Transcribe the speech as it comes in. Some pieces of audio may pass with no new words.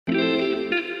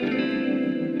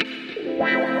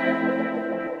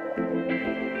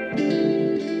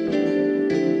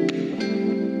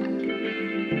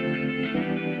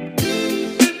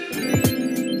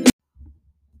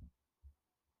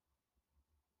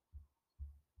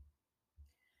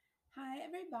Hi,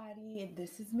 everybody.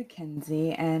 This is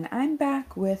Mackenzie, and I'm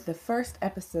back with the first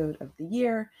episode of the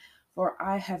year, for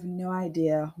I have no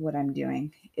idea what I'm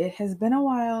doing. It has been a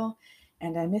while,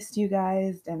 and I missed you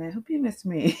guys, and I hope you missed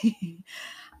me.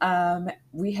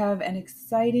 We have an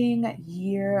exciting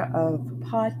year of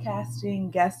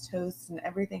podcasting, guest hosts, and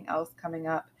everything else coming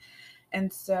up.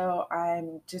 And so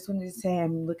I'm just wanted to say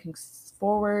I'm looking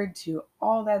forward to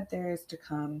all that there is to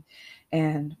come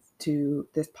and to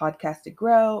this podcast to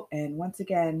grow. And once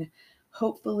again,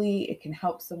 hopefully it can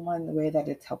help someone the way that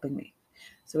it's helping me.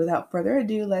 So without further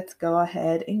ado, let's go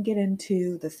ahead and get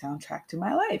into the soundtrack to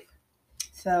my life.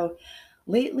 So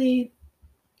lately,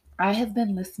 I have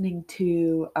been listening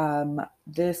to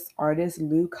this artist,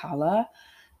 Lou Kala,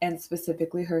 and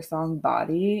specifically her song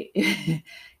Body.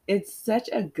 It's such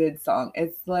a good song.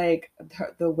 It's like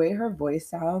the way her voice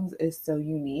sounds is so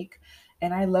unique.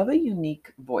 And I love a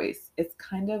unique voice. It's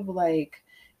kind of like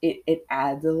it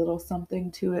adds a little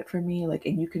something to it for me. Like,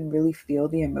 and you can really feel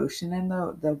the emotion in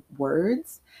the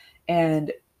words.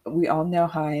 And we all know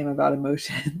how I am about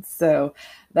emotions. So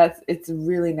it's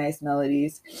really nice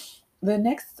melodies. The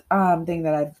next thing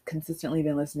that I've consistently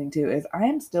been listening to is I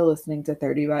am still listening to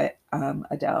 30 by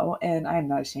Adele, and I'm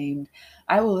not ashamed.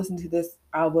 I will listen to this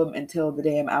album until the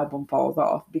damn album falls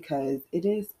off because it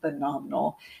is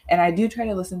phenomenal. And I do try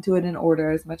to listen to it in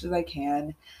order as much as I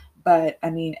can. But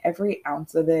I mean, every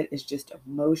ounce of it is just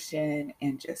emotion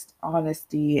and just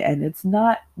honesty. And it's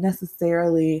not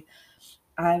necessarily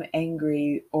I'm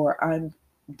angry or I'm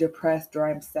depressed or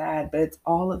I'm sad, but it's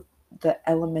all of the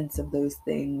elements of those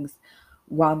things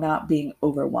while not being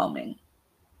overwhelming.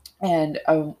 And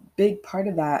a big part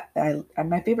of that,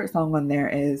 my favorite song on there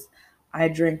is I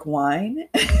Drink Wine.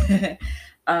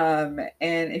 And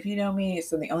if you know me,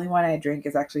 so the only wine I drink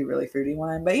is actually really fruity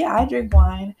wine. But yeah, I drink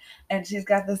wine. And she's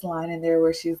got this line in there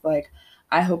where she's like,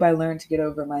 I hope I learn to get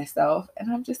over myself. And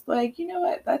I'm just like, you know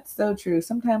what? That's so true.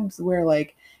 Sometimes we're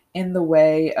like in the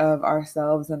way of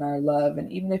ourselves and our love. And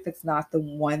even if it's not the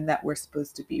one that we're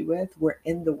supposed to be with, we're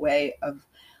in the way of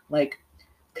like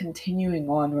continuing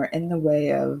on. We're in the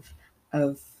way of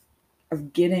of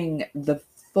getting the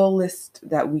fullest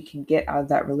that we can get out of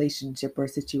that relationship or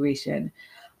situation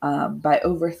by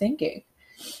overthinking.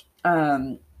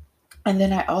 Um, and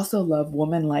then I also love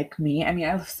Woman Like Me. I mean,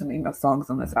 I love so many songs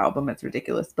on this album, it's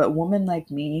ridiculous. But Woman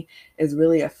Like Me is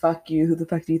really a fuck you. Who the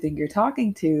fuck do you think you're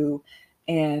talking to?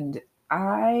 And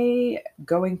I,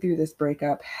 going through this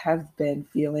breakup, have been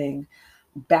feeling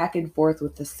back and forth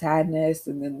with the sadness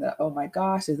and then the, oh my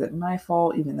gosh, is it my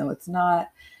fault? Even though it's not.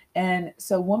 And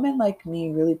so, Woman Like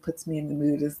Me really puts me in the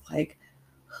mood as like,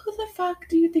 who the fuck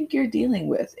do you think you're dealing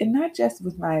with? And not just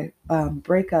with my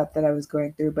breakup that I was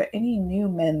going through, but any new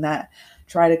men that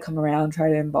try to come around, try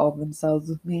to involve themselves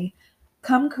with me.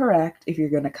 Come correct if you're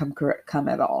going to come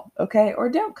at all, okay? Or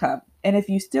don't come. And if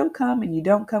you still come and you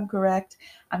don't come correct,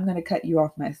 I'm going to cut you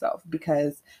off myself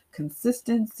because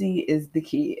consistency is the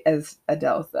key, as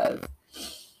Adele says.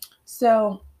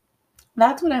 So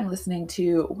that's what I'm listening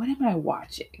to. What am I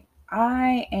watching?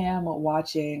 I am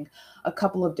watching a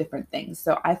couple of different things.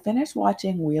 So I finished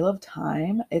watching Wheel of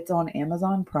Time. It's on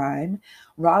Amazon Prime.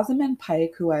 Rosamund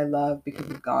Pike, who I love because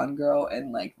of Gone Girl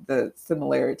and like the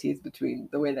similarities between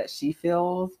the way that she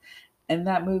feels in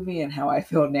that movie and how I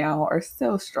feel now are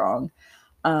so strong.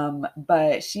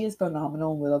 But she is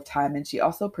phenomenal in Wheel of Time and she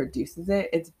also produces it.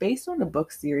 It's based on a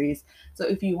book series. So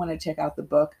if you want to check out the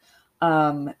book,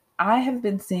 I have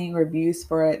been seeing reviews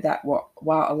for it that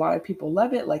while a lot of people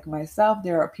love it, like myself,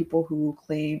 there are people who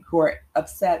are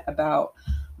upset about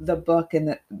the book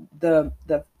and the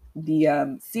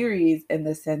series in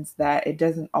the sense that it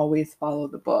doesn't always follow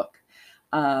the book.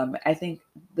 I think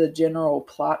the general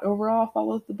plot overall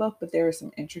follows the book, but there are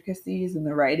some intricacies in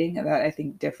the writing that I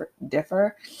think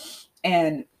differ.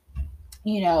 And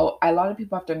a lot of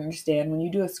people have to understand when you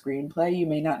do a screenplay, you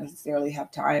may not necessarily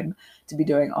have time to be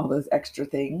doing all those extra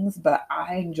things, but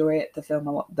I enjoy it,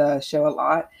 the show a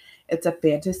lot. It's a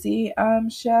fantasy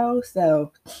show,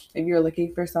 so if you're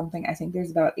looking for something, I think there's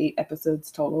about 8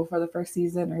 episodes total for the first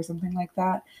season or something like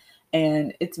that.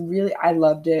 And it's really, I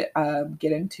loved it.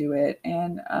 Get into it,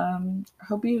 and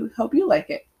hope you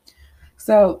like it.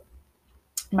 So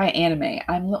my anime.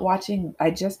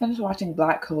 I just finished watching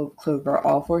Black Clover,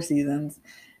 all 4 seasons,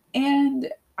 and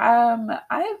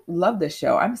I love this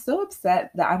show. I'm so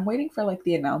upset that I'm waiting for like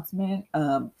the announcement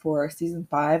for season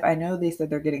 5. I know they said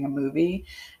they're getting a movie,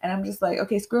 and I'm just like,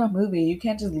 okay, screw a movie. You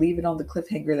can't just leave it on the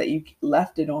cliffhanger that you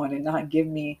left it on and not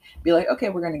be like, okay,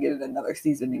 we're gonna get it another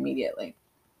season immediately.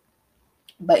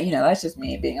 But that's just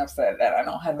me being upset that I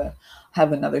don't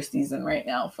have another season right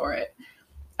now for it.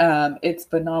 It's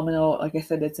phenomenal. Like I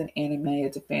said, it's an anime.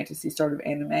 It's a fantasy sort of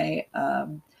anime.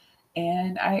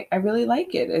 And I really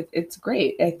like it. It's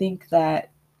great. I think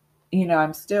that,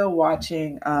 I'm still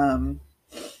watching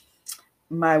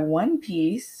my One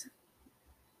Piece,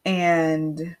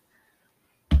 and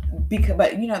but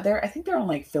I think they're on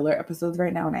like filler episodes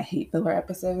right now, and I hate filler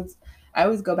episodes. I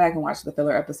always go back and watch the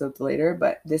filler episodes later,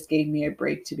 but this gave me a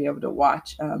break to be able to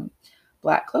watch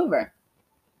Black Clover.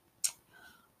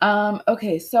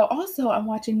 Okay, so also I'm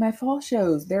watching my fall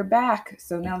shows. They're back.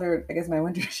 So now they're, I guess, my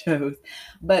winter shows.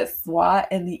 But SWAT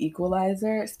and The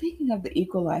Equalizer. Speaking of The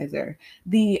Equalizer,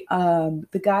 the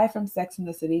guy from Sex and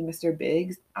the City, Mr.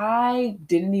 Biggs, I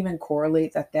didn't even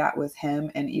correlate that that was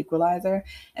him and Equalizer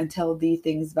until the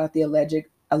things about the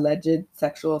alleged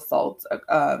sexual assaults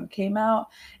came out,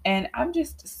 and I'm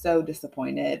just so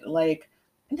disappointed. Like,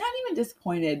 not even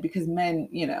disappointed because men,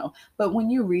 but when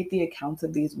you read the accounts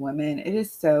of these women, it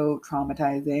is so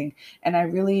traumatizing. And I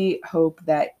really hope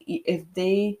that if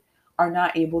they are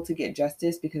not able to get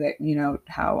justice, because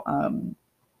how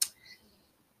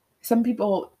some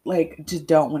people like just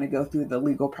don't want to go through the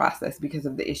legal process because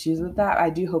of the issues with that. I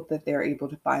do hope that they're able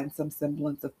to find some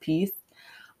semblance of peace.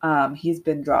 He's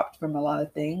been dropped from a lot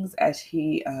of things, as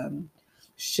he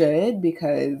should,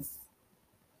 because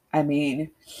I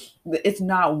mean, it's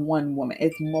not one woman,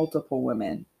 it's multiple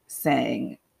women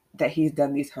saying that he's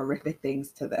done these horrific things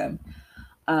to them.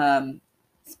 Um,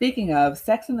 Speaking of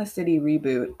Sex and the City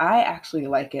reboot, I actually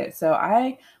like it. So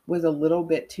I was a little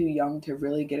bit too young to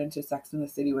really get into Sex and the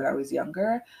City when I was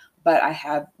younger, but I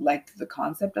have liked the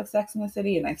concept of Sex and the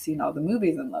City, and I've seen all the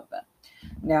movies and love them.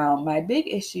 Now, my big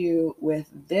issue with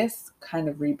this kind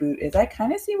of reboot is I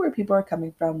kind of see where people are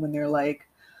coming from when they're like,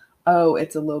 oh,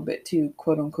 it's a little bit too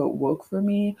quote unquote woke for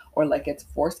me, or like it's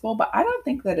forceful. But I don't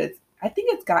think that I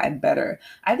think it's gotten better.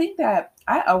 I think that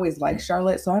I always liked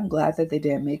Charlotte, so I'm glad that they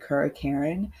didn't make her a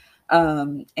Karen.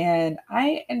 And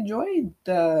I enjoyed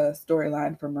the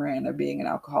storyline for Miranda being an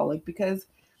alcoholic, because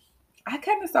I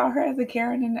kind of saw her as a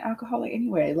Karen and an alcoholic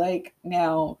anyway. Like,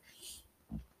 now,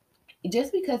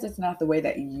 just because it's not the way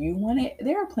that you want it,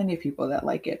 there are plenty of people that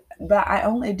like it. But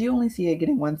I do only see it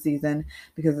getting one season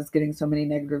because it's getting so many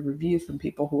negative reviews from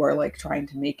people who are like trying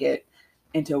to make it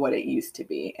into what it used to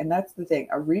be. And that's the thing.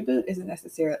 A reboot isn't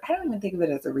necessarily, I don't even think of it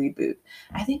as a reboot.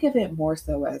 I think of it more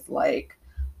so as like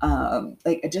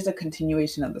just a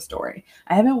continuation of the story.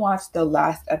 I haven't watched the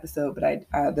last episode,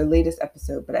 but the latest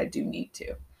episode, but I do need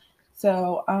to.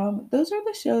 So those are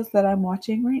the shows that I'm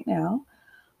watching right now.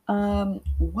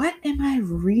 What am I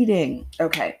reading?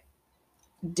 Okay.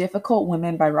 Difficult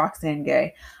Women by Roxane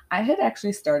Gay. I had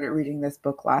actually started reading this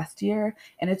book last year,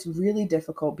 and it's really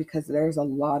difficult because there's a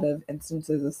lot of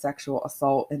instances of sexual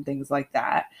assault and things like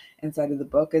that inside of the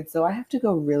book. And so I have to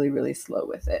go really, really slow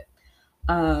with it.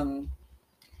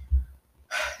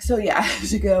 So yeah, I have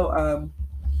to go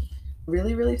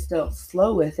really, really still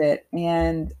slow with it.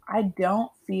 And I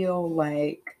don't feel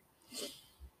like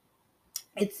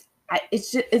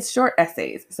it's short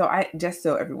essays. So I just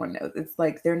so everyone knows, it's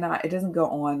like they're not. It doesn't go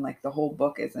on like the whole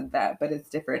book isn't that, but it's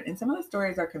different. And some of the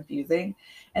stories are confusing,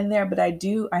 but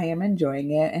I am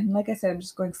enjoying it. And like I said, I'm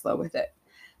just going slow with it.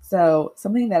 So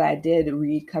something that I did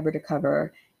read cover to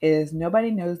cover is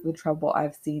Nobody Knows the Trouble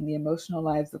I've Seen: The Emotional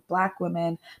Lives of Black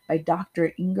Women by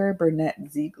Dr. Inger Burnett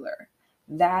Ziegler.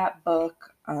 That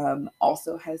book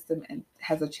also has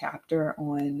a chapter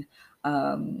on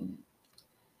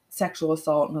sexual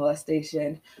assault,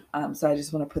 molestation. So I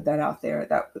just want to put that out there.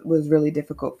 That was really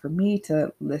difficult for me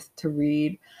to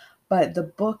read, but the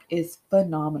book is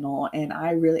phenomenal, and I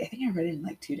think I read it in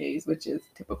like 2 days, which is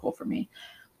typical for me.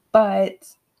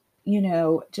 But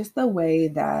just the way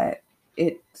that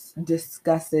it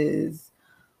discusses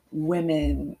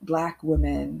women, Black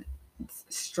women,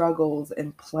 struggles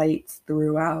and plights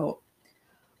throughout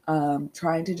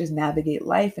trying to just navigate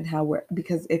life, and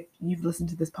because if you've listened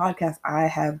to this podcast, I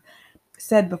have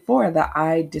said before that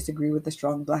I disagree with the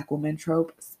strong Black woman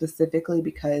trope, specifically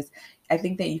because I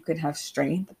think that you can have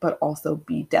strength but also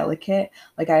be delicate.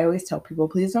 Like, I always tell people,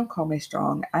 please don't call me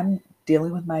strong. I'm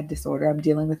dealing with my disorder, I'm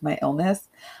dealing with my illness,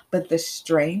 but the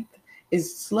strength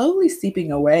is slowly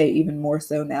seeping away, even more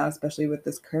so now, especially with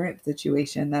this current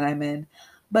situation that I'm in.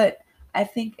 But I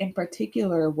think in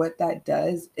particular, what that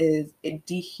does is it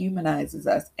dehumanizes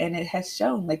us. And it has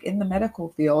shown, like in the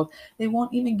medical field, they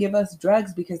won't even give us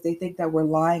drugs because they think that we're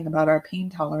lying about our pain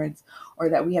tolerance, or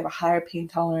that we have a higher pain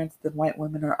tolerance than white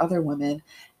women or other women.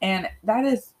 And that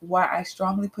is why I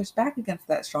strongly push back against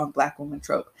that strong Black woman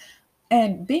trope.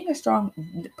 And being a strong,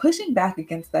 pushing back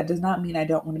against that does not mean I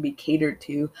don't want to be catered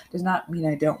to, does not mean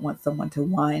I don't want someone to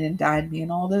wine and dine me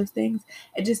and all those things.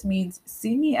 It just means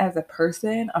see me as a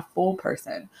person, a full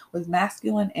person with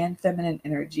masculine and feminine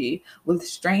energy, with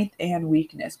strength and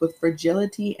weakness, with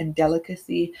fragility and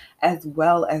delicacy, as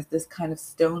well as this kind of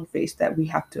stone face that we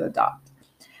have to adopt.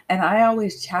 And I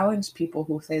always challenge people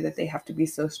who say that they have to be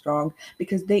so strong,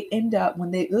 because they end up, when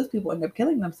those people end up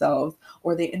killing themselves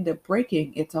or they end up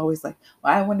breaking, it's always like,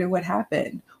 well, I wonder what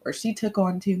happened, or she took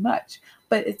on too much.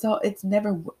 But it's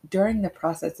never, during the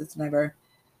process, it's never,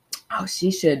 oh,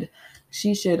 she should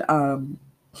she should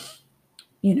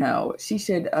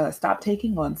stop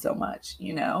taking on so much.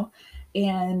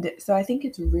 And so I think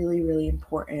it's really, really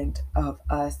important of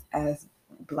us as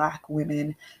Black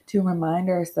women to remind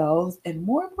ourselves, and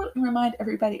more importantly, remind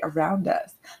everybody around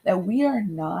us, that we are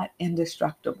not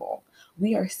indestructible.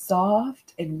 We are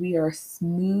soft and we are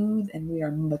smooth and we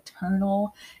are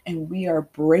maternal and we are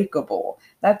breakable.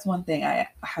 That's one thing I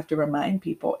have to remind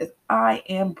people, is I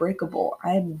am breakable.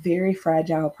 I am a very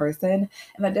fragile person,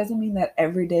 and that doesn't mean that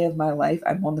every day of my life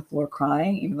I'm on the floor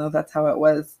crying, even though that's how it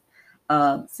was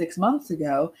 6 months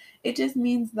ago. It just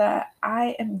means that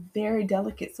I am very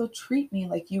delicate. So treat me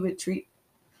like you would treat,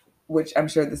 which I'm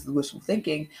sure this is wishful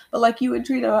thinking, but like you would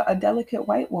treat a delicate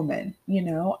white woman.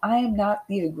 I am not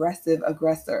the aggressive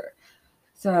aggressor.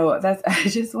 So that's, I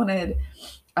just wanted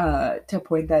to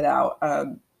point that out.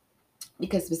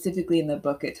 Because specifically in the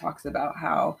book, it talks about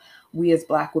how we as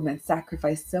Black women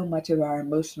sacrifice so much of our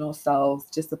emotional selves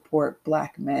to support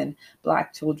Black men,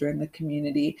 Black children, the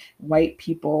community, white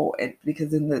people,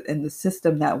 because in the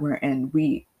system that we're in,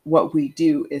 what we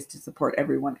do is to support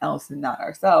everyone else and not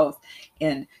ourselves.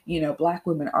 And Black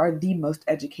women are the most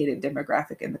educated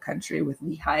demographic in the country, with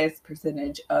the highest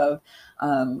percentage of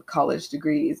college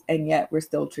degrees, and yet we're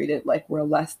still treated like we're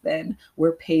less than,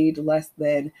 we're paid less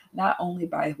than, not only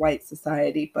by white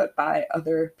society, but by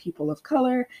other people of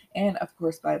color, and of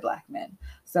course by Black men.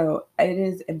 So it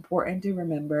is important to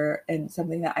remember, and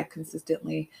something that I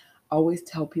consistently always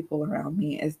tell people around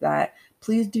me, is that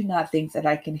please do not think that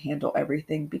I can handle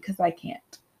everything, because I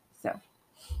can't. So,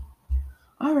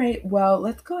 all right, well,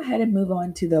 let's go ahead and move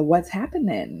on to the what's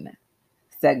happening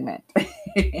segment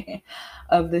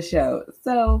of the show.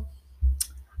 So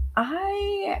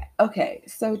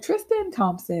Tristan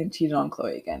Thompson cheated on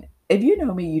Khloe again. If you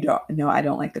know me, you don't know I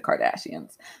don't like the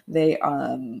Kardashians. They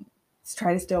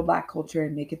try to steal Black culture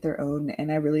and make it their own,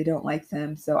 and I really don't like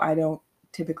them. So I don't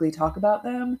typically talk about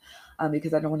them,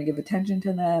 because I don't want to give attention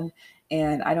to them,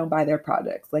 and I don't buy their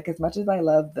products. Like, as much as I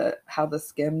love how the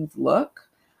Skims look,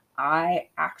 I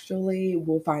actually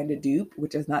will find a dupe,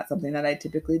 which is not something that I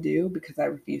typically do, because I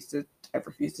refuse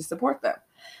to support them.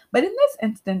 But in this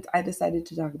instance, I decided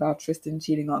to talk about Tristan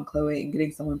cheating on Khloe and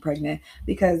getting someone pregnant,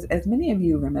 because, as many of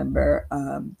you remember,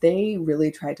 they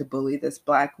really tried to bully this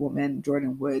Black woman,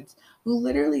 Jordyn Woods, who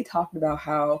literally talked about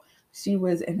how she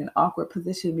was in an awkward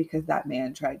position because that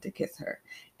man tried to kiss her.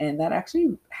 And that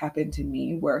actually happened to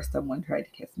me, where someone tried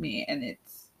to kiss me, and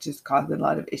it's just caused a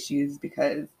lot of issues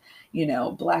because,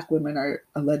 Black women are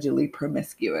allegedly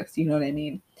promiscuous. You know what I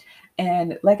mean?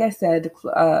 And like I said,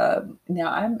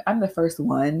 now I'm the first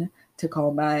one to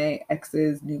call my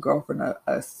ex's new girlfriend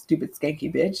a stupid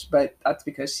skanky bitch, but that's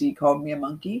because she called me a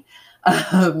monkey.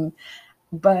 Um,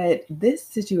 but this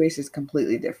situation is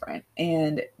completely different,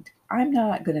 and I'm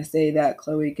not gonna say that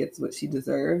Khloe gets what she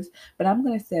deserves, but I'm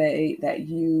gonna say that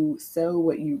you sow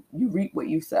what you reap what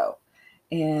you sow.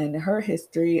 And her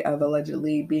history of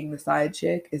allegedly being the side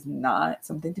chick is not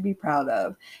something to be proud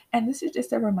of. And this is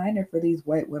just a reminder for these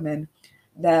white women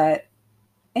that,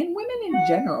 and women in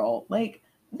general, like,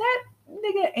 that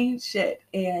nigga ain't shit.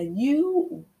 And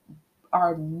you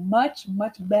are much,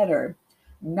 much better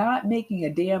not making a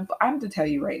damn. I'm to tell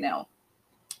you right now,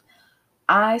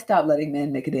 I stopped letting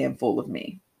men make a damn fool of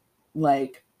me.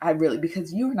 Like, I really,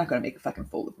 because you're not going to make a fucking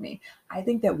fool of me. I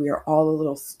think that we are all a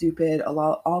little stupid,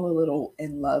 all a little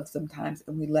in love sometimes,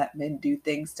 and we let men do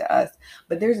things to us.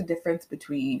 But there's a difference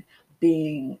between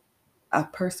being a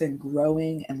person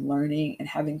growing and learning and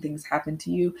having things happen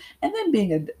to you, and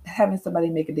then having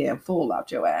somebody make a damn fool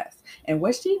out your ass. And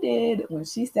what she did when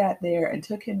she sat there and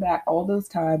took him back all those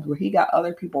times where he got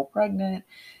other people pregnant,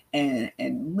 and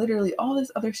literally all this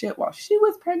other shit while she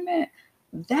was pregnant,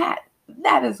 that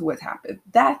is what happened.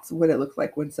 That's what it looks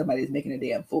like when somebody's making a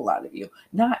damn fool out of you.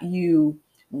 Not you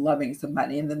loving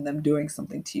somebody and then them doing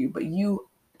something to you, but you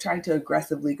trying to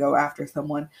aggressively go after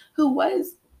someone who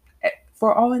was,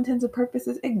 for all intents and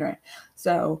purposes, ignorant.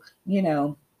 So,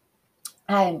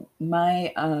 I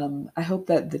hope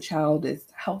that the child is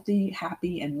healthy,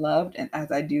 happy, and loved, and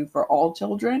as I do for all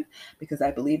children, because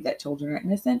I believe that children are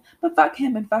innocent. But fuck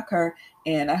him and fuck her,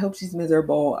 and I hope she's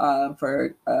miserable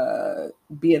for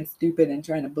being stupid and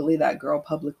trying to bully that girl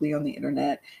publicly on the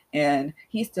internet. And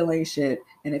he still ain't shit.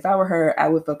 And if I were her, I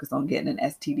would focus on getting an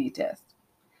STD test.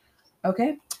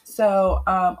 Okay, so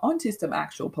on to some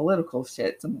actual political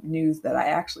shit, some news that I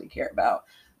actually care about.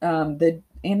 The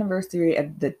anniversary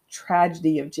of the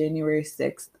tragedy of January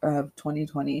 6th of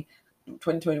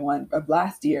 2021 of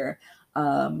last year,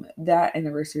 that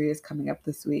anniversary is coming up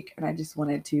this week. And I just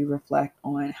wanted to reflect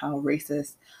on how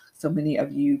racist so many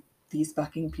of you, these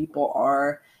fucking people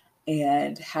are,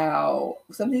 and how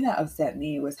something that upset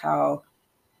me was how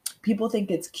people think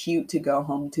it's cute to go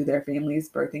home to their families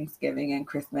for Thanksgiving and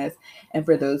Christmas and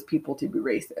for those people to be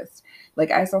racist.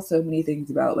 Like I saw so many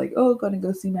things about like, oh, gonna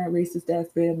go see my racist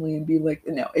ass family and be like,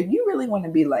 no, if you really want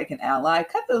to be like an ally,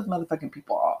 cut those motherfucking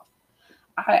people off.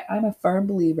 I'm a firm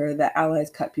believer that allies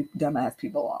cut people, dumbass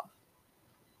people off.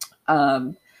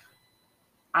 Um,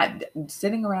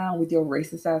 sitting around with your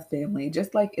racist ass family,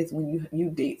 just like it's when you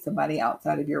date somebody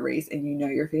outside of your race and you know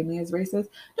your family is racist,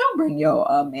 don't bring your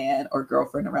man or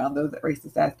girlfriend around those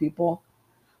racist ass people.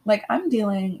 Like I'm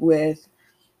dealing with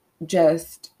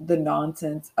just the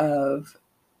nonsense of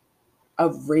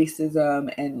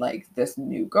racism and like this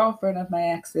new girlfriend of my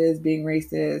ex's being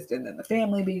racist and then the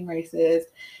family being racist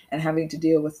and having to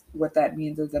deal with what that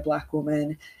means as a black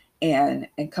woman and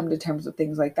come to terms with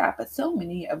things like that. But so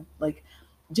many of like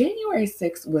January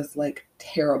 6th was like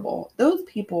terrible. Those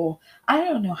people, I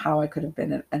don't know how I could have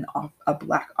been a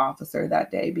black officer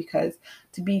that day, because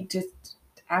to be just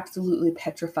absolutely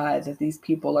petrified that these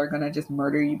people are going to just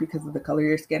murder you because of the color of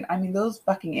your skin. I mean, those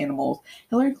fucking animals.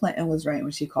 Hillary Clinton was right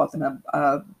when she called them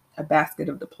a basket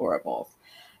of deplorables.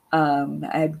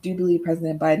 I do believe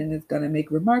President Biden is going to make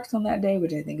remarks on that day,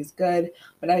 which I think is good.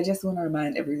 But I just want to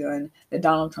remind everyone that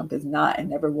Donald Trump is not and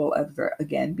never will ever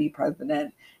again be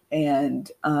president. And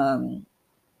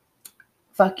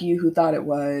fuck you who thought it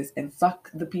was, and fuck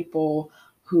the people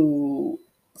who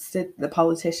the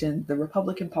politicians, the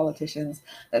Republican politicians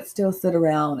that still sit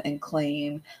around and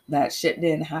claim that shit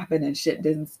didn't happen and shit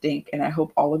didn't stink. And I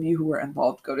hope all of you who were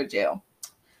involved go to jail.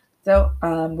 So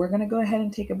we're going to go ahead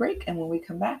and take a break. And when we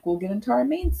come back, we'll get into our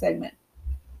main segment.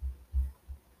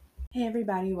 Hey,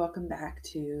 everybody, welcome back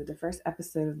to the first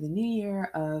episode of the new year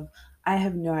of I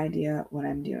Have No Idea What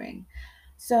I'm Doing.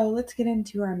 So let's get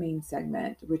into our main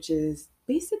segment, which is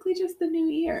basically just the new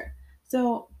year.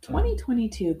 So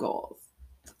 2022 goals.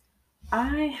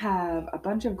 I have a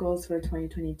bunch of goals for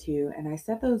 2022, and I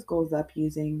set those goals up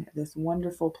using this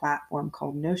wonderful platform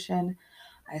called Notion.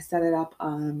 I set it up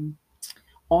on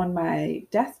my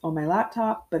desk, on my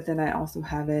laptop, but then I also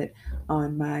have it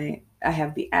I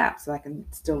have the app so I can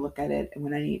still look at it and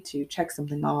when I need to check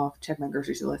something off, check my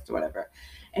groceries list or whatever.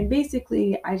 And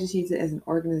basically, I just use it as an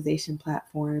organization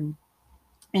platform.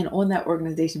 And on that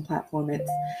organization platform, it's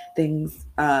things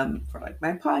for like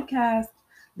my podcast.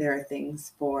 There are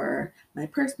things for my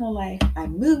personal life.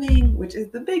 I'm moving, which is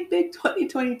the big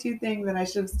 2022 thing that I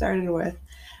should have started with.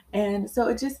 And so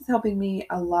it just is helping me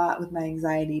a lot with my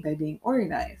anxiety by being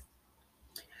organized.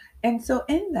 And so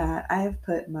in that, I have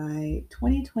put my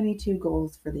 2022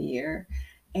 goals for the year.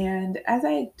 And as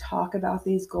I talk about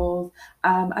these goals,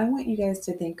 I want you guys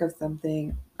to think of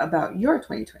something about your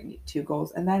 2022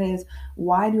 goals. And that is,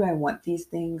 why do I want these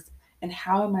things? And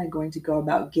how am I going to go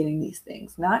about getting these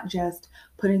things? Not just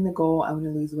putting the goal, I want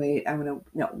to lose weight. No,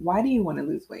 why do you want to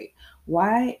lose weight?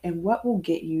 Why and what will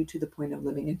get you to the point of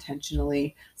living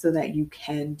intentionally so that you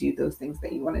can do those things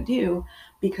that you want to do?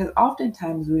 Because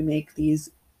oftentimes we make these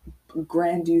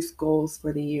grandiose goals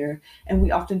for the year, and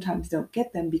we oftentimes don't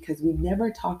get them because we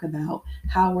never talk about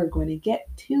how we're going to get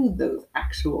to those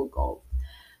actual goals.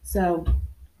 So,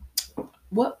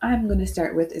 what I'm going to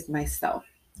start with is myself.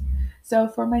 So,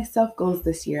 for my self goals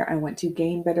this year, I want to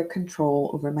gain better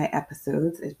control over my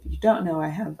episodes. If you don't know, I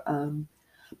have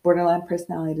borderline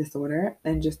personality disorder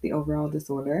and just the overall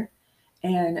disorder.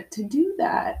 And to do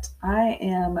that, I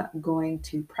am going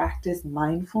to practice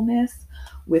mindfulness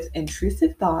with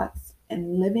intrusive thoughts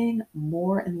and living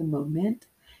more in the moment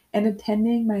and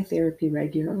attending my therapy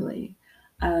regularly.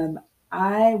 Um,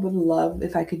 I would love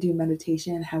if I could do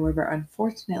meditation. However,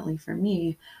 unfortunately for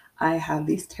me, I have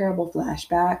these terrible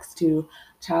flashbacks to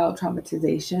child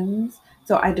traumatizations.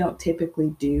 So I don't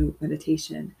typically do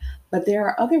meditation. But there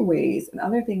are other ways and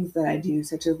other things that I do,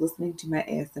 such as listening to my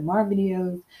ASMR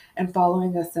videos and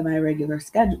following a semi regular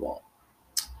schedule.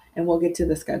 And we'll get to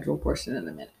the schedule portion in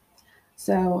a minute.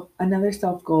 So, another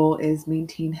self goal is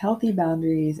maintain healthy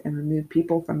boundaries and remove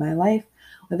people from my life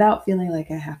without feeling like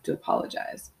I have to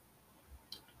apologize.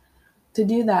 To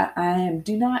do that,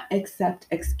 do not accept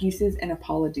excuses and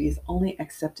apologies, only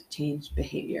accept changed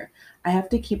behavior. I have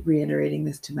to keep reiterating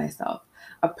this to myself.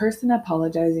 A person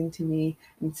apologizing to me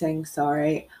and saying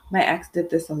sorry, my ex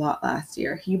did this a lot last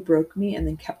year. He broke me and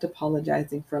then kept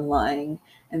apologizing for lying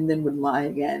and then would lie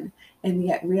again. And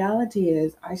yet, reality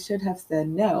is, I should have said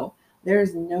no. There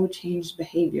is no changed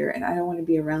behavior, and I don't want to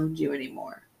be around you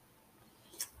anymore.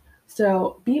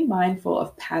 So be mindful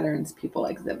of patterns people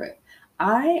exhibit.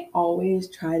 I always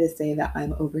try to say that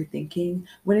I'm overthinking,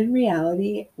 when in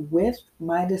reality, with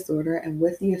my disorder and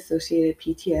with the associated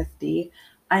PTSD,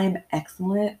 I am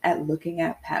excellent at looking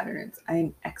at patterns. I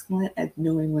am excellent at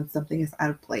knowing when something is out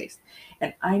of place.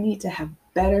 And I need to have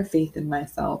better faith in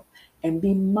myself and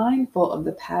be mindful of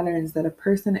the patterns that a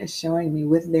person is showing me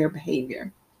with their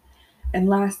behavior. And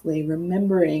lastly,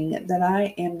 remembering that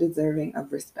I am deserving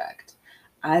of respect.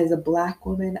 As a Black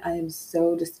woman, I am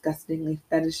so disgustingly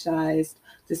fetishized,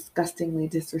 disgustingly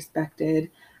disrespected.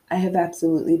 I have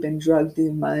absolutely been drugged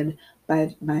through mud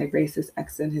by my racist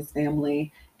ex and his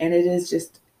family, and it is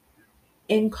just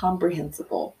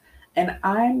incomprehensible. And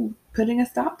I'm putting a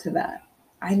stop to that.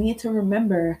 I need to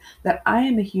remember that I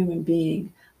am a human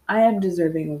being. I am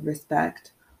deserving of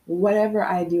respect. Whatever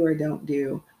I do or don't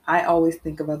do, I always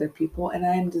think of other people and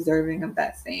I am deserving of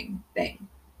that same thing.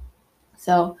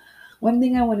 So, one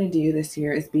thing I want to do this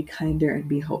year is be kinder and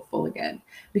be hopeful again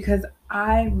because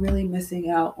I'm really missing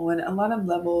out on a lot of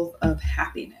levels of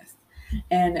happiness.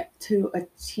 And to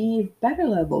achieve better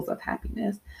levels of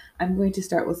happiness, I'm going to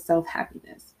start with self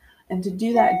happiness. And to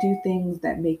do that,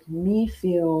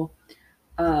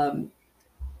 um,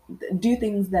 do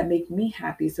things that make me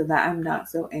happy so that I'm not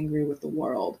so angry with the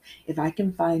world. If I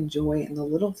can find joy in the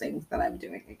little things that I'm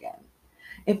doing again.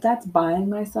 If that's buying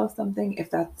myself something,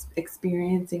 if that's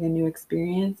experiencing a new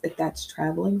experience, if that's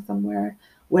traveling somewhere,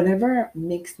 whatever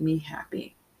makes me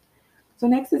happy. So,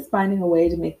 next is finding a way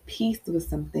to make peace with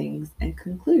some things and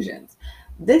conclusions.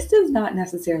 This does not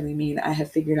necessarily mean I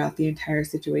have figured out the entire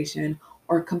situation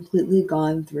or completely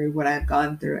gone through what I've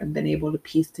gone through and been able to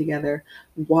piece together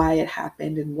why it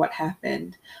happened and what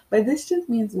happened. But this just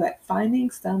means that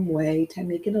finding some way to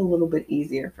make it a little bit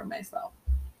easier for myself.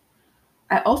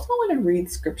 I also want to read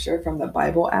scripture from the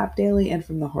Bible app daily and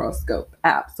from the horoscope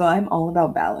app. So I'm all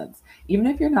about balance. Even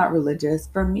if you're not religious,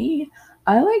 for me,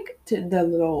 I like the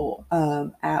little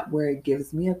app where it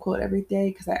gives me a quote every day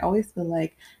because I always feel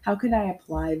like, how can I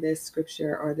apply this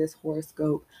scripture or this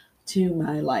horoscope to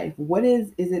my life?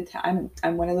 Is it? I'm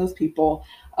one of those people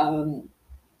um,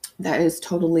 that is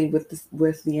totally with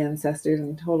the ancestors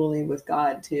and totally with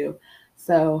God too.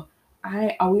 So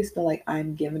I always feel like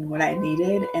I'm given what I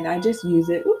needed and I just use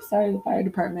it. Oops, sorry, the fire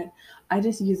department. I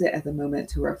just use it as a moment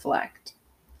to reflect.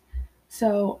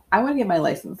 So I want to get my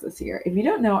license this year. If you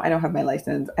don't know, I don't have my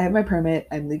license. I have my permit.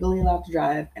 I'm legally allowed to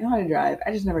drive. I know how to drive.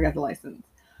 I just never got the license.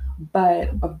 But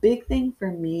a big thing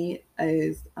for me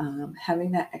is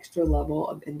having that extra level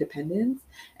of independence.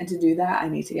 And to do that, I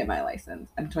need to get my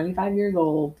license. I'm 25 years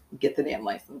old. Get the damn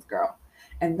license, girl.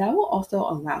 And that will also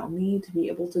allow me to be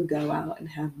able to go out and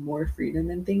have more freedom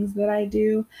in things that I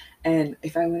do. And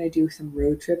if I want to do some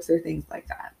road trips or things like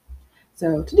that.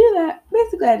 So to do that,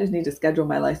 basically, I just need to schedule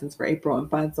my license for April and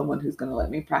find someone who's going to let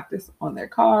me practice on their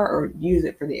car or use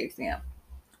it for the exam.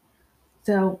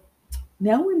 So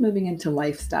now we're moving into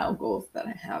lifestyle goals that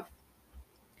I have.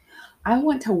 I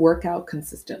want to work out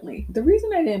consistently. The reason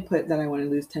I didn't put that I want to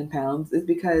lose 10 pounds is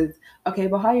because, okay,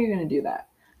 well, how are you going to do that?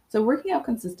 So, working out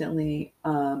consistently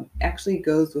actually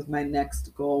goes with my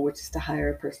next goal, which is to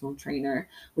hire a personal trainer,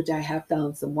 which I have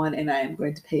found someone and I am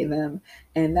going to pay them.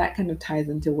 And that kind of ties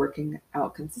into working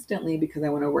out consistently because I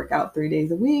want to work out 3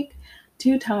 days a week,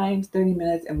 2 times, 30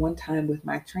 minutes, and 1 time with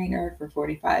my trainer for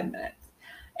 45 minutes.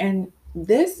 And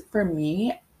this for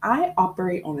me, I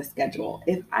operate on a schedule.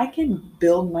 If I can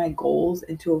build my goals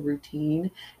into a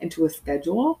routine, into a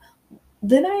schedule,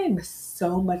 then I am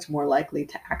so much more likely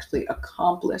to actually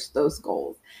accomplish those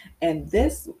goals. And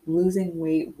this losing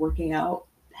weight, working out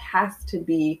has to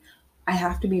be, I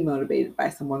have to be motivated by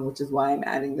someone, which is why I'm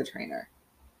adding the trainer.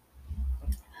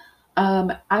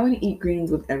 I want to eat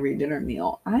greens with every dinner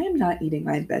meal. I am not eating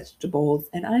my vegetables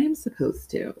and I am supposed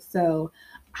to. So,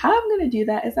 how I'm going to do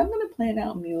that is I'm going to plan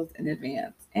out meals in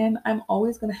advance and I'm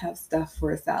always going to have stuff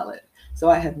for a salad. So,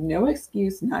 I have no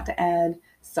excuse not to add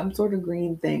some sort of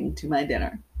green thing to my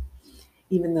dinner.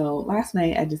 Even though last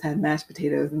night I just had mashed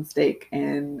potatoes and steak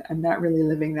and I'm not really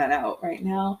living that out right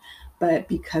now. but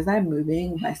because I'm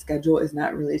moving, my schedule is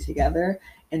not really together.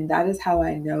 And that is how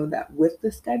I know that with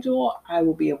the schedule, I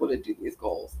will be able to do these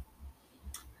goals.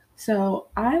 So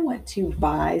I went to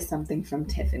buy something from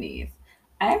Tiffany's.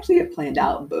 I actually have planned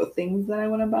out both things that I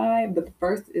want to buy, but the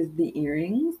first is the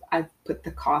earrings. I've put the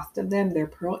cost of them, they're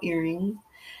pearl earrings.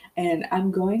 And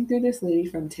I'm going through this lady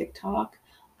from TikTok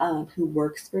who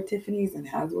works for Tiffany's and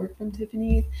has worked from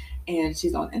Tiffany's, and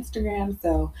she's on Instagram.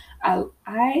 So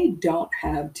I don't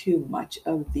have too much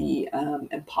of the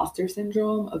imposter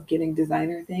syndrome of getting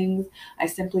designer things. I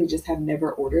simply just have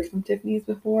never ordered from Tiffany's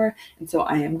before. And so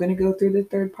I am going to go through the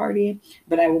third party,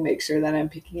 but I will make sure that I'm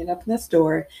picking it up in the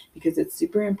store because it's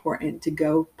super important to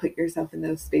go put yourself in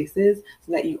those spaces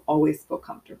so that you always feel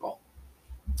comfortable.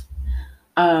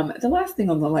 The last thing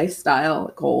on the lifestyle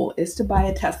goal is to buy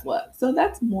a Tesla. So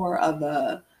that's more of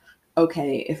a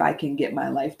okay, if I can get my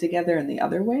life together in the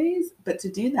other ways. But to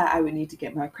do that, I would need to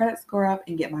get my credit score up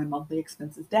and get my monthly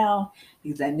expenses down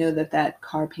because I know that that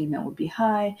car payment would be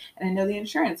high and I know the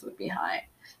insurance would be high.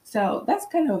 So that's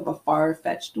kind of a far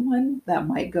fetched one that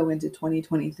might go into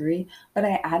 2023, but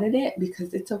I added it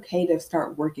because it's okay to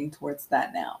start working towards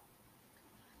that now.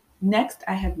 Next,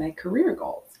 I have my career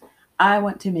goals. I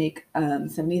want to make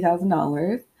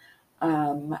 $70,000.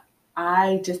 Um,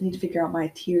 I just need to figure out my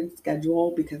tiered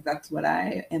schedule because that's what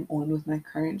I am on with my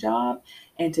current job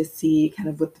and to see kind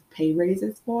of what the pay raise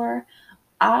is for.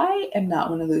 I am not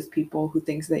one of those people who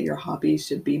thinks that your hobbies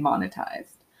should be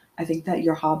monetized. I think that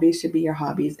your hobbies should be your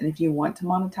hobbies, and if you want to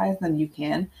monetize them, you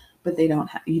can, but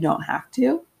you don't have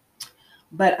to.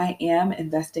 But I am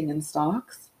investing in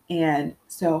stocks. And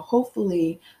so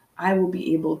hopefully I will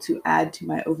be able to add to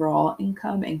my overall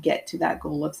income and get to that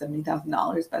goal of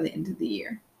 $70,000 by the end of the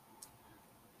year.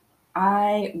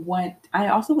 I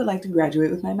also would like to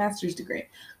graduate with my master's degree.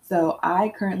 So I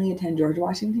currently attend George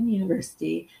Washington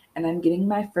University and I'm getting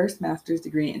my first master's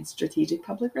degree in strategic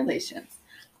public relations.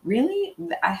 Really,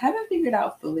 I haven't figured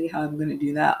out fully how I'm going to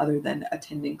do that other than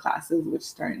attending classes, which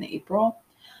start in April.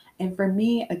 And for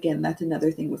me, again, that's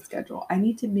another thing with schedule. I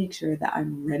need to make sure that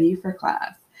I'm ready for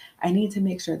class. I need to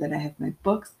make sure that I have my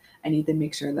books. I need to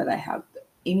make sure that I have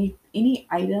any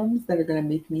items that are going to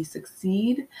make me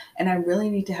succeed. And I really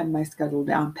need to have my schedule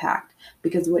down packed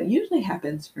because what usually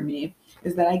happens for me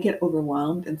is that I get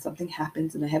overwhelmed and something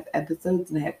happens and I have episodes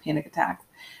and I have panic attacks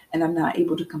and I'm not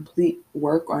able to complete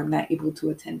work or I'm not able to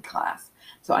attend class.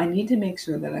 So I need to make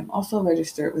sure that I'm also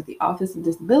registered with the Office of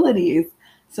Disabilities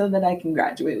so that I can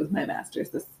graduate with my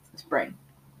master's this spring.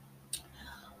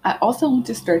 I also want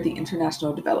to start the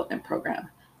International Development Program.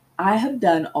 I have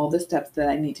done all the steps that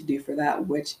I need to do for that,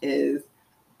 which is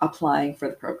applying for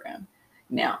the program.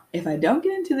 Now, if I don't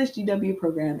get into this GW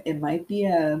program, it might be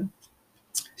a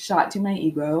shot to my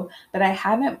ego, but I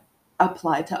haven't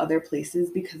applied to other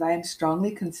places because I am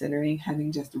strongly considering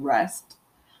having just rest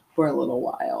for a little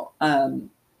while.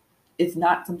 It's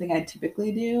not something I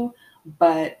typically do,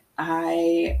 but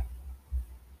I'm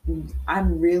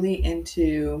really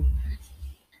into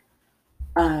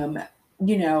um,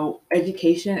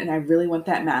 education and I really want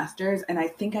that master's. And I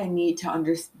think I need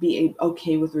to be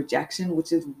okay with rejection,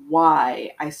 which is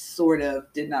why I sort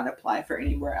of did not apply for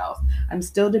anywhere else. I'm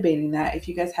still debating that. If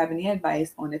you guys have any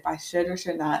advice on if I should or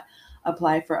should not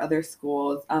apply for other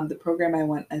schools, the program I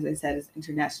want, as I said, is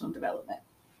international development.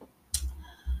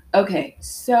 Okay,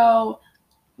 so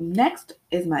next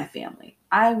is my family.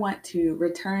 I want to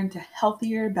return to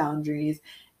healthier boundaries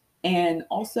and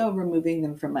also removing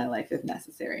them from my life if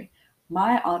necessary.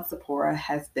 My Aunt Sephora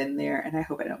has been there, and I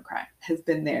hope I don't cry, has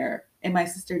been there, and my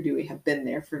sister Dewey have been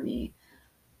there for me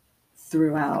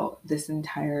throughout this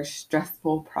entire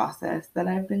stressful process that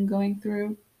I've been going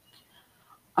through.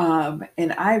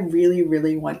 And I really,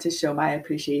 really want to show my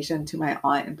appreciation to my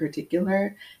aunt in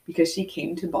particular because she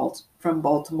came to from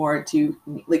Baltimore to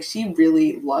like she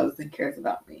really loves and cares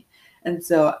about me. And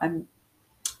so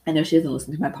I know she doesn't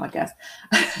listen to my podcast,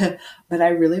 but I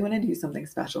really want to do something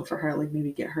special for her, like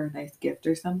maybe get her a nice gift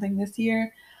or something this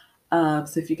year.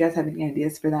 So if you guys have any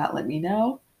ideas for that, let me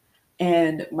know.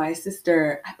 And my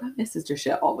sister, I buy my sister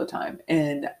shit all the time.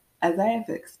 And as I have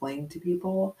explained to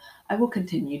people, I will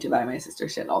continue to buy my sister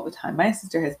shit all the time. My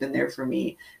sister has been there for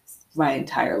me my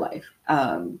entire life.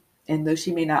 And though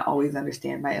she may not always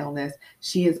understand my illness,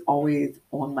 she is always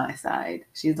on my side.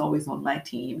 She is always on my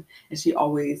team, and she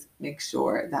always makes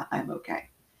sure that I'm okay.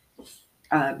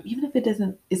 Even if it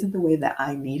isn't the way that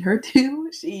I need her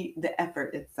to, the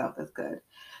effort itself is good.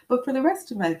 But for the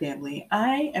rest of my family,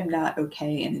 I am not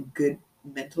okay in a good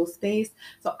mental space.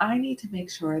 So I need to make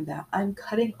sure that I'm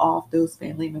cutting off those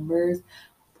family members,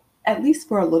 at least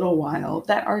for a little while,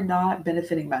 that are not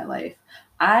benefiting my life.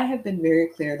 I have been very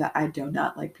clear that I do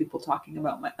not like people talking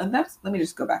about and let me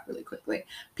just go back really quickly.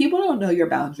 People don't know your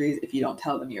boundaries if you don't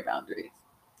tell them your boundaries.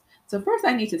 So first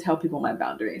I need to tell people my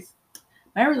boundaries.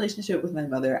 My relationship with my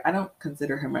mother, I don't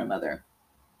consider her my mother.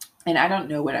 And I don't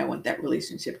know what I want that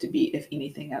relationship to be, if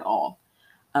anything at all.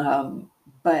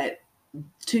 But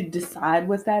to decide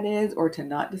what that is or to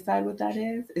not decide what that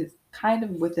is kind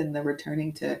of within the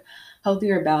returning to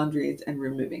healthier boundaries and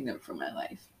removing them from my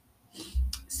life.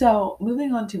 So,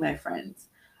 moving on to my friends.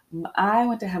 I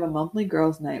went to have a monthly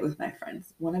girls' night with my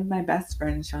friends. One of my best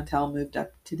friends, Chantel, moved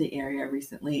up to the area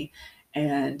recently,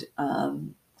 and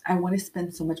I want to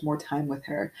spend so much more time with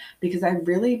her because I've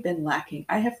really been lacking.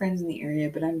 I have friends in the area,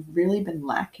 but I've really been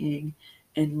lacking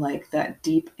in like that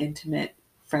deep, intimate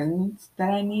friends that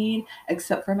I need,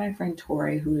 except for my friend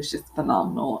Tori, who is just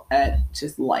phenomenal at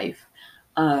just life.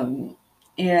 Um,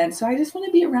 and so I just want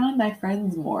to be around my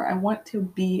friends more. I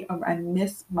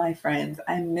miss my friends.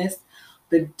 I miss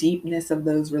the deepness of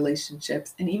those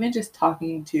relationships. And even just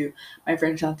talking to my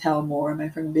friend Chantel more, my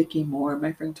friend Vicky more,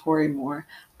 my friend Tori more,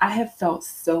 I have felt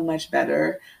so much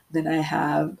better than I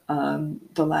have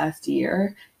the last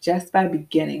year just by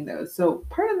beginning those. So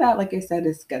part of that, like I said,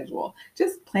 is schedule.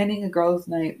 Just planning a girls'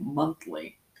 night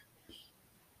monthly.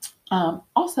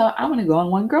 Also, I want to go on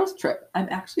one girls' trip. I'm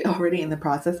actually already in the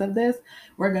process of this.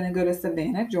 We're going to go to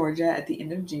Savannah, Georgia at the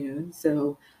end of June.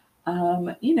 So,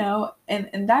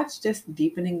 and that's just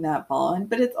deepening that bond,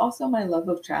 but it's also my love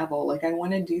of travel. Like, I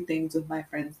want to do things with my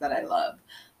friends that I love.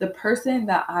 The person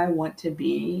that I want to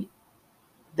be,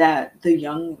 that the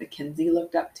young Mackenzie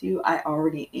looked up to, I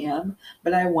already am,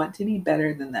 but I want to be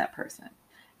better than that person.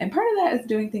 And part of that is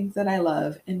doing things that I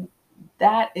love, and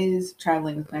that is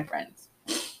traveling with my friends.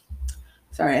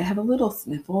 Sorry, I have a little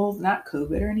sniffles, not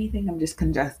COVID or anything. I'm just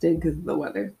congested because of the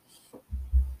weather.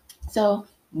 So,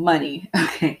 money.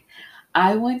 Okay.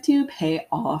 I want to pay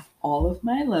off all of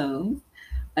my loans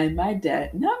and my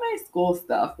debt, not my school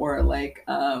stuff or like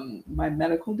my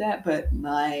medical debt, but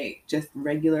my just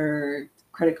regular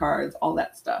credit cards, all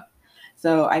that stuff.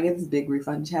 So I get this big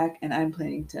refund check, and I'm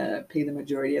planning to pay the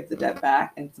majority of the debt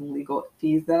back and some legal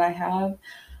fees that I have.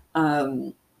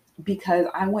 Um, because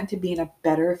I want to be in a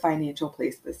better financial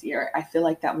place this year. I feel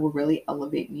like that will really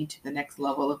elevate me to the next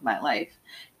level of my life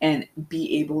and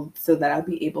be able so that I'll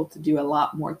be able to do a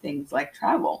lot more things like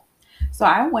travel. So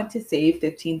I want to save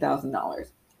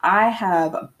 $15,000. I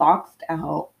have boxed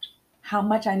out how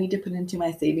much I need to put into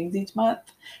my savings each month,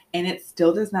 and it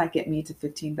still does not get me to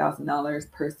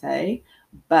 $15,000 per se.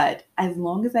 But as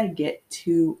long as I get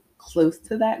too close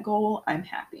to that goal, I'm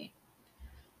happy.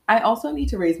 I also need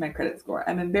to raise my credit score.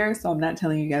 I'm embarrassed, so I'm not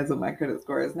telling you guys what my credit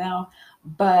score is now.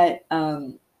 But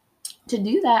to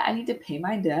do that, I need to pay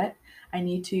my debt. I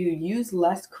need to use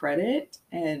less credit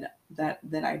and that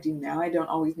than I do now. I don't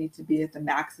always need to be at the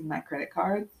max of my credit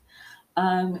cards.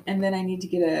 And then I need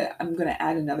to I'm going to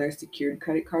add another secured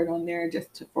credit card on there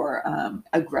for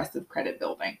aggressive credit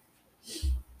building.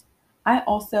 I've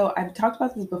talked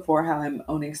about this before, how I'm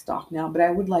owning stock now, but I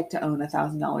would like to own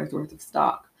 $1,000 worth of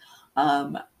stock.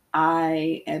 Um,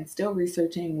 I am still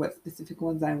researching what specific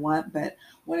ones I want, but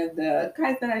one of the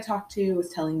guys that I talked to was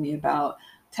telling me about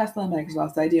Tesla and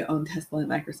Microsoft. So I do own Tesla and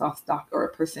Microsoft stock, or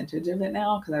a percentage of it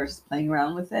now, because I was just playing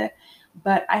around with it.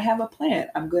 But I have a plan.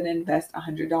 I'm going to invest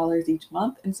 $100 each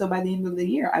month. And so by the end of the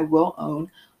year, I will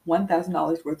own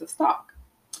 $1,000 worth of stock,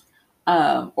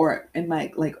 or in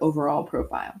my like overall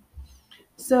profile.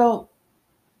 So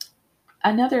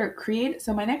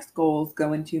my next goals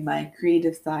go into my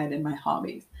creative side and my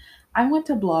hobbies. I want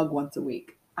to blog once a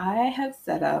week. I have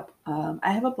a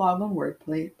blog on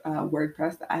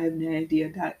WordPress.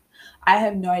 I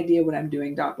have no idea what I'm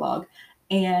doing. Blog,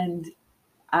 and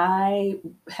I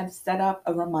have set up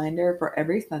a reminder for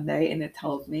every Sunday, and it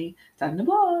tells me time to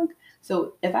blog.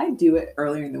 So if I do it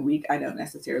earlier in the week, I don't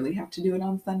necessarily have to do it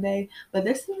on Sunday. But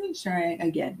this is ensuring,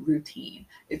 again, routine.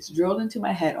 It's drilled into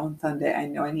my head on Sunday. I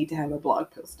know I need to have a blog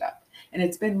post up. And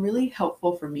it's been really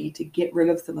helpful for me to get rid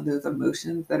of some of those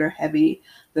emotions that are heavy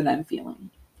that I'm feeling.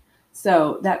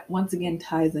 So that once again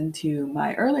ties into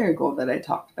my earlier goal that I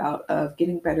talked about of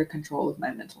getting better control of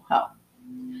my mental health.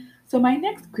 So my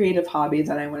next creative hobby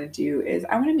that I want to do is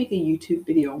I want to make a YouTube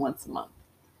video once a month.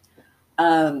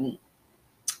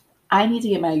 I need to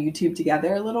get my YouTube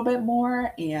together a little bit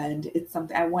more, and it's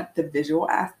something I want the visual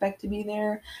aspect to be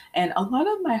there. And a lot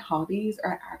of my hobbies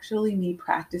are actually me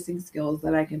practicing skills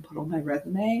that I can put on my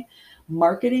resume,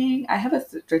 Marketing,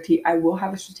 I will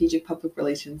have a strategic public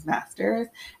relations master's,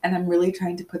 and I'm really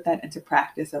trying to put that into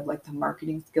practice of like the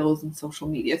marketing skills and social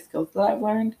media skills that I've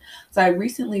learned. So I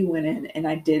recently went in and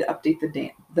I did update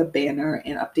the banner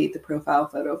and update the profile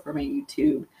photo for my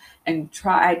YouTube, and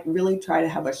really try to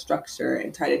have a structure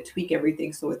and try to tweak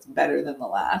everything so it's better than the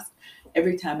last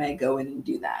every time I go in and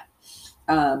do that.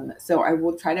 So I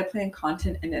will try to plan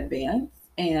content in advance,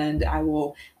 and I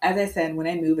will, as I said, when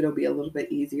I move, it'll be a little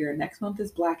bit easier. Next month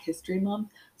is Black History Month.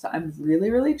 So I'm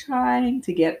really, really trying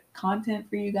to get content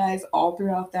for you guys all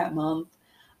throughout that month,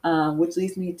 which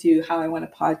leads me to how I want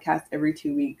to podcast every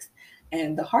 2 weeks.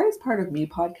 And the hardest part of me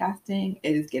podcasting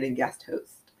is getting guest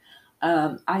hosts.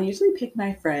 I usually pick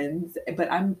my friends,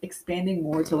 but I'm expanding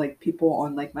more to like people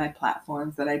on like my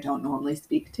platforms that I don't normally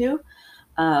speak to.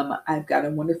 I've got a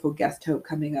wonderful guest host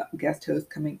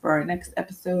coming for our next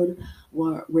episode,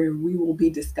 where we will be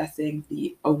discussing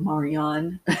the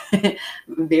Omarion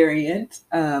variant.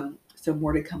 So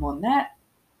more to come on that.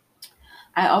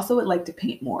 I also would like to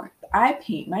paint more.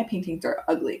 My paintings are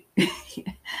ugly.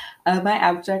 My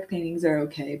abstract paintings are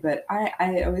okay, but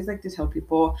I always like to tell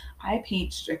people I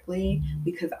paint strictly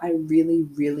because I really,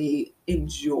 really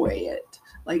enjoy it.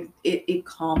 Like it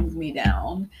calms me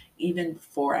down even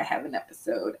before I have an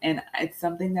episode. And it's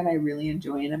something that I really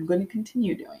enjoy and I'm going to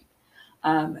continue doing.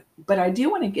 But I do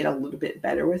want to get a little bit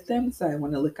better with them. So I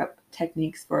want to look up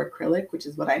techniques for acrylic, which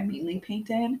is what I mainly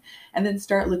paint in, and then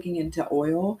start looking into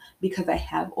oil because I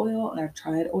have oil and I've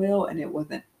tried oil and it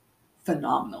wasn't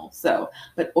phenomenal. So,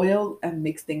 but oil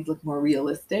makes things look more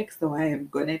realistic. So I am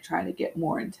going to try to get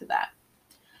more into that.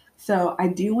 So I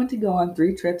do want to go on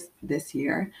 3 trips this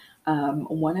year.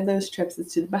 One of those trips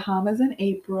is to the Bahamas in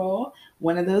April.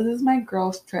 One of those is my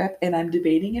girls' trip, and I'm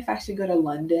debating if I should go to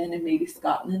London and maybe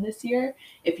Scotland this year.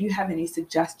 If you have any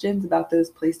suggestions about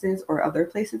those places or other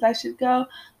places I should go,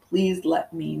 please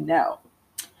let me know.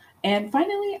 And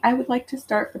finally, I would like to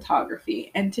start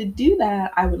photography. And to do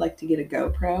that, I would like to get a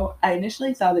GoPro. I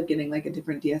initially thought of getting like a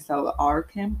different DSLR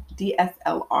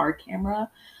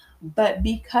camera, but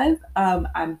because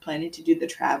I'm planning to do the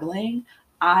traveling,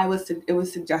 it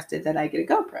was suggested that I get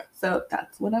a GoPro. So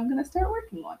that's what I'm going to start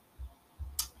working on.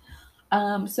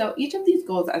 So each of these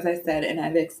goals, as I said and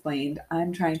I've explained,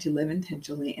 I'm trying to live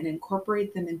intentionally and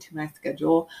incorporate them into my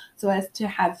schedule so as to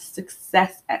have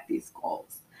success at these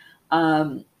goals.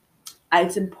 Um,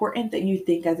 it's important that you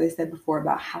think, as I said before,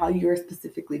 about how you're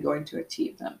specifically going to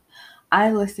achieve them.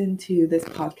 I listened to this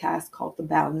podcast called the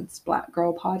Balanced Black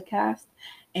Girl Podcast,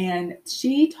 and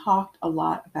she talked a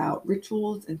lot about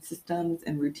rituals and systems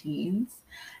and routines.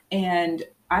 And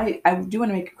I do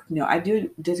want to make a quick note. I do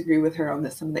disagree with her on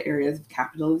some of the areas of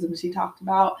capitalism she talked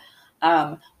about.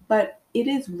 But it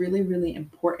is really, really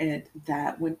important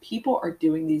that when people are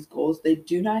doing these goals, they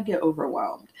do not get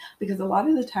overwhelmed. Because a lot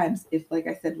of the times, if, like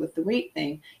I said, with the weight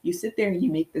thing, you sit there and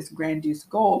you make this grandiose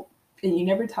goal and you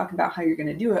never talk about how you're going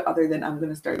to do it other than I'm going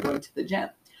to start going to the gym.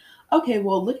 Okay,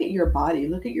 well, look at your body,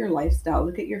 look at your lifestyle,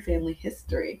 look at your family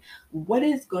history. What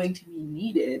is going to be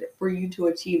needed for you to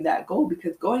achieve that goal?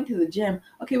 Because going to the gym,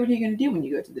 okay, what are you going to do when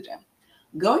you go to the gym?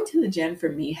 Going to the gym for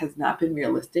me has not been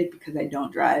realistic because I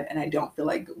don't drive and I don't feel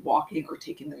like walking or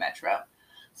taking the metro.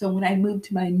 So when I move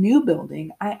to my new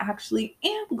building, I actually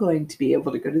am going to be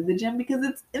able to go to the gym because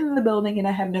it's in the building and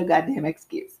I have no goddamn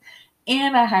excuse.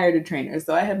 And I hired a trainer,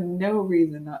 so I have no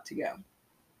reason not to go.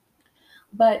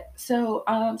 But so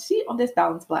she, on this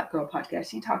Balanced Black Girl podcast,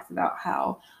 she talks about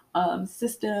how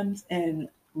systems and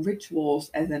rituals,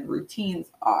 as in routines,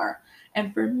 are.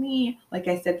 And for me, like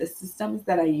I said, the systems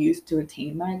that I use to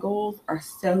attain my goals are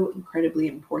so incredibly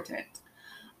important.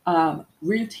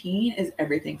 Routine is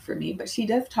everything for me, but she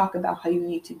does talk about how you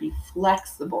need to be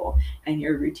flexible in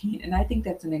your routine. And I think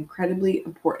that's an incredibly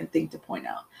important thing to point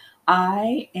out.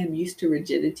 I am used to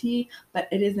rigidity, but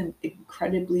it is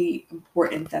incredibly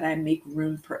important that I make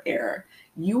room for error.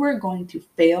 You are going to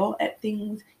fail at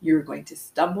things. You're going to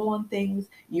stumble on things.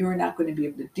 You are not going to be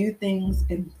able to do things.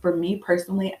 And for me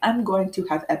personally, I'm going to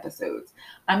have episodes.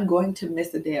 I'm going to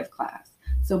miss a day of class.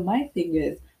 So my thing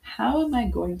is, how am I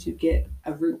going to get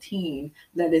a routine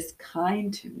that is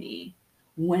kind to me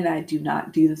when I do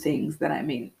not do the things that I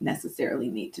may necessarily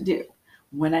need to do?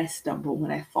 When I stumble, when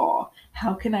I fall,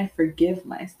 how can I forgive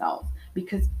myself?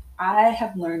 Because I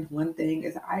have learned one thing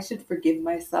is I should forgive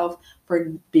myself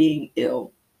for being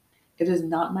ill. It is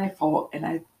not my fault. And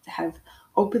I have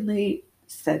openly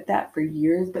said that for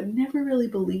years, but never really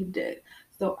believed it.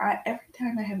 So every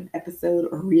time I have an episode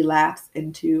or relapse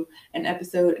into an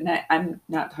episode, and I'm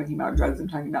not talking about drugs, I'm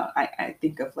talking about, I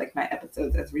think of like my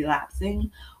episodes as relapsing,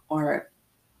 or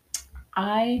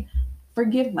I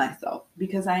forgive myself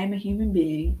because I am a human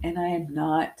being and I am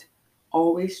not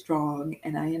always strong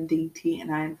and I am dainty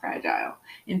and I am fragile.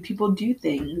 And people do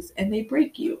things and they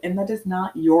break you, and that is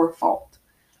not your fault.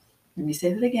 Let me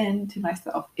say that again to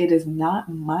myself. It is not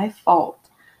my fault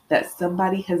that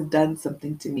somebody has done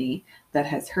something to me that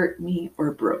has hurt me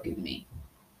or broken me.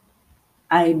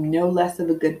 I am no less of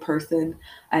a good person.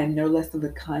 I am no less of a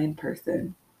kind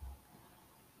person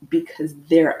because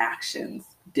their actions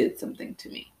did something to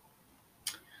me.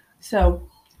 So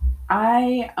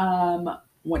I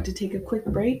want to take a quick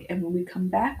break, and when we come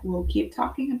back, we'll keep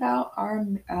talking about our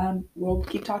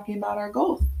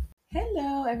goals.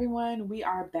 Hello, everyone. We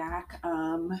are back.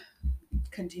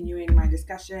 Continuing my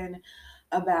discussion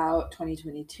about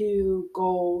 2022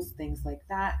 goals, things like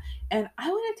that. And I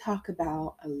want to talk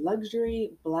about a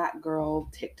luxury black girl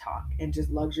TikTok and just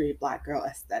luxury black girl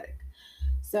aesthetic.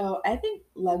 So I think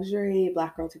luxury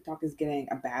black girl TikTok is getting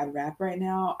a bad rap right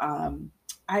now.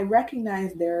 I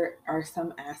recognize there are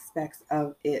some aspects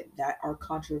of it that are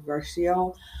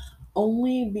controversial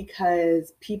only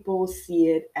because people see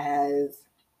it as,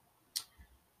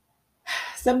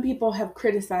 some people have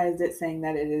criticized it saying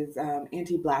that it is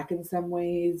anti-black in some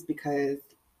ways because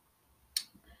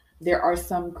there are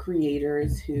some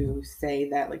creators who say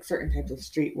that like certain types of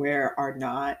streetwear are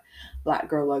not black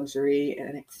girl luxury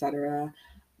and etc.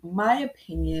 My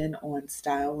opinion on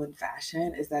style and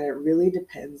fashion is that it really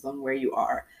depends on where you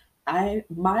are.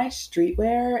 My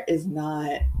streetwear is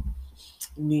not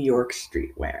New York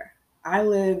streetwear. I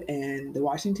live in the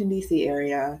Washington, D.C.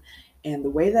 area, and the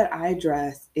way that I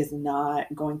dress is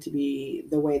not going to be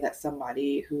the way that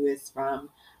somebody who is from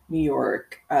New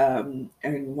York and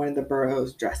one of the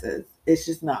boroughs dresses. It's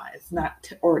just not. It's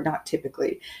not, or not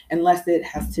typically, unless it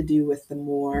has to do with the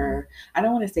more, I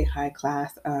don't want to say high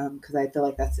class because I feel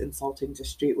like that's insulting to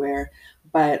streetwear,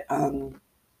 but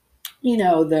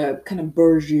the kind of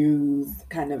bourgeois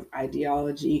kind of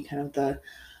ideology, kind of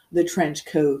the trench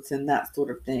coats and that sort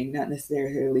of thing, not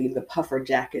necessarily the puffer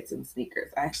jackets and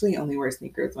sneakers. I actually only wear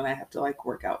sneakers when I have to like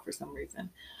work out for some reason.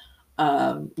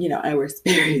 I wear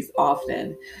Sperry's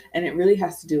often, and it really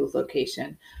has to do with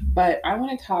location. But I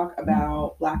want to talk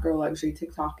about Black Girl Luxury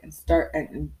TikTok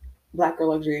and Black Girl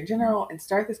Luxury in general and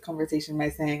start this conversation by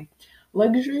saying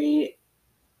luxury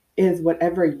is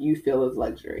whatever you feel is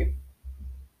luxury.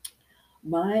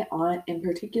 My aunt in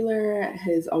particular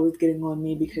is always getting on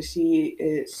me because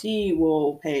she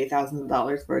will pay thousands of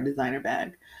dollars for a designer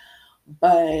bag.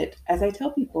 But as I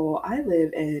tell people, I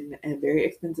live in a very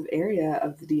expensive area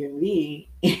of the DMV,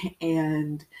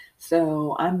 and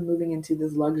so I'm moving into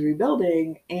this luxury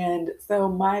building, and so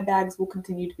my bags will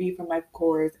continue to be from Michael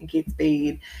Kors and Kate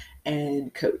Spade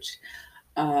and Coach.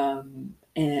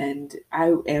 And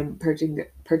I am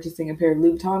purchasing a pair of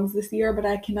Louboutins this year, but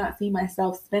I cannot see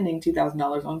myself spending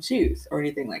 $2,000 on shoes or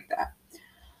anything like that.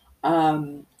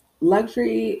 Um,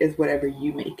 Luxury is whatever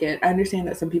you make it. I understand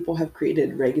that some people have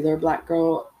created regular black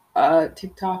girl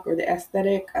TikTok or the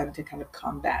aesthetic to kind of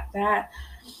combat that.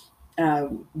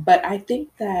 But I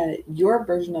think that your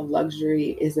version of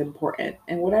luxury is important.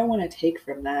 And what I want to take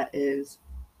from that is,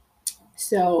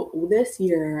 so this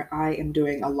year I am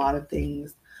doing a lot of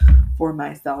things for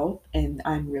myself, and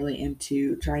I'm really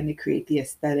into trying to create the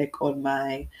aesthetic on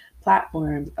my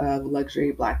platforms of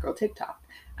luxury black girl TikTok.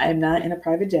 I am not in a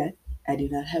private jet. I do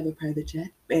not have a private jet,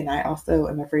 and I also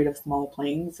am afraid of small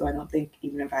planes, so I don't think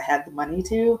even if I had the money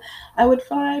to, I would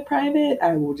fly private.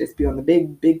 I will just be on the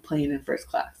big plane in first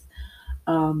class.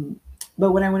 Um,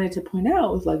 but what I wanted to point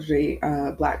out with luxury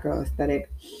black girl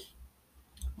aesthetic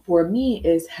for me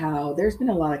is how there's been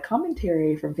a lot of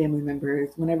commentary from family members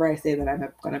whenever I say that I'm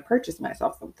going to purchase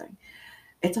myself something.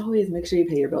 It's always make sure you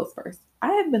pay your bills first.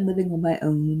 I have been living on my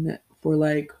own for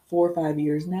like 4 or 5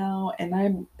 years now, and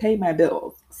I pay my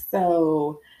bills.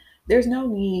 So there's no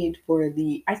need for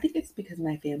I think it's because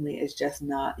my family is just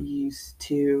not used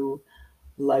to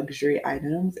luxury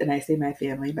items. And I say my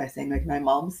family by saying like my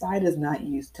mom's side is not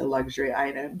used to luxury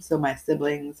items. So my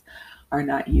siblings are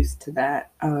not used to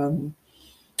that.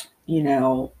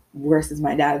 Versus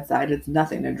my dad's side, it's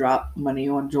nothing to drop money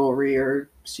on jewelry or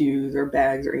shoes or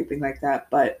bags or anything like that.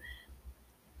 But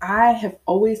I have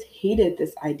always hated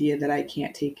this idea that I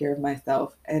can't take care of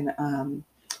myself, and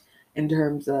in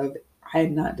terms of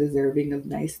I'm not deserving of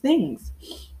nice things.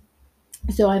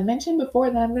 So I mentioned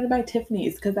before that I'm going to buy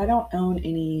Tiffany's because I don't own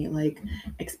any like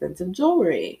expensive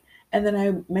jewelry. And then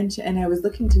I was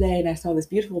looking today and I saw this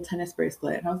beautiful tennis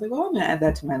bracelet, and I was like, well, I'm going to add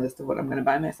that to my list of what I'm going to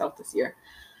buy myself this year.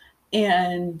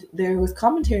 And there was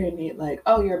commentary made like,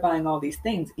 oh, you're buying all these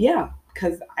things. Yeah,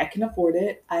 because I can afford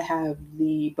it. I have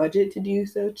the budget to do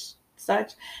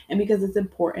such. And because it's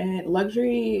important,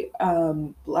 luxurious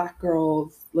black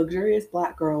girls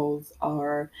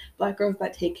are black girls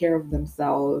that take care of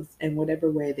themselves in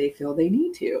whatever way they feel they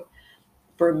need to.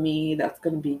 For me, that's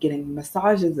going to be getting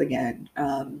massages again,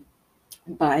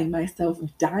 buying myself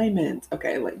diamonds.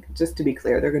 Okay, like just to be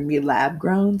clear, they're going to be lab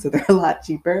grown, so they're a lot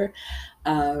cheaper,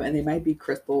 and they might be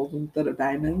crystals instead of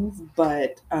diamonds.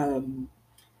 But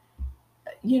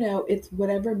it's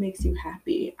whatever makes you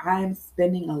happy. I'm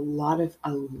spending a lot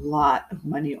of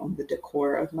money on the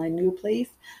decor of my new place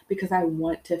because I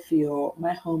want to feel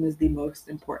my home is the most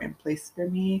important place for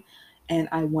me, and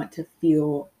I want to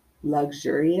feel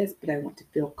luxurious, but I want to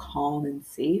feel calm and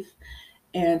safe.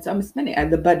 And so I'm spending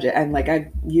the budget. And like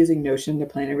I'm using Notion to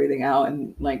plan everything out,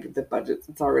 and like the budget,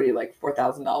 it's already like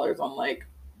 $4,000 on like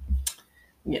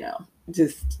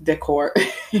just decor.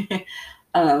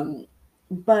 um,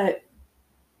 but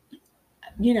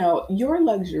your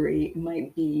luxury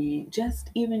might be just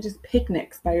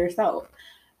picnics by yourself.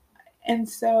 And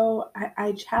so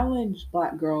I challenge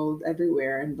Black girls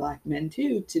everywhere and Black men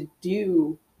too to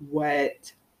do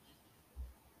what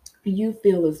you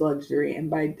feel is luxury,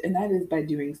 and that is by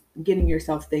doing getting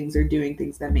yourself things or doing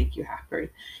things that make you happy.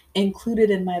 Included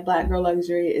in my Black girl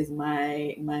luxury is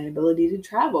my ability to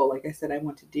travel. Like I said, I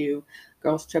want to do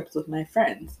girls trips with my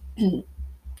friends.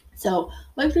 So,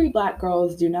 luxury Black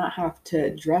girls do not have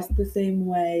to dress the same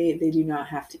way. They do not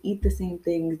have to eat the same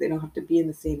things. They don't have to be in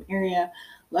the same area.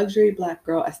 Luxury Black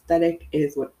girl aesthetic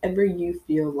is whatever you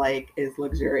feel like is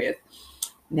luxurious.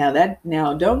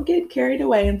 Now, don't get carried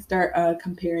away and start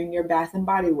comparing your Bath and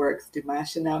Body Works to my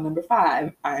Chanel No.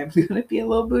 5. I'm going to be a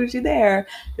little bougie there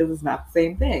because it's not the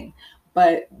same thing.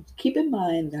 But keep in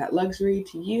mind that luxury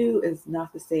to you is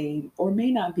not the same or may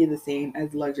not be the same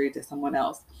as luxury to someone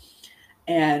else.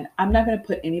 And I'm not going to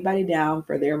put anybody down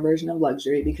for their version of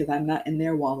luxury because I'm not in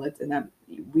their wallets, and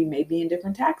we may be in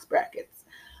different tax brackets.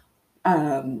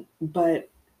 But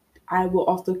I will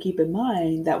also keep in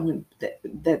mind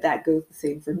that that goes the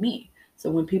same for me. So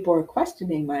when people are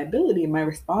questioning my ability, my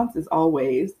response is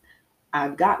always,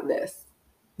 "I've got this."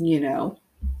 You know,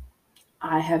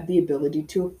 I have the ability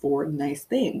to afford nice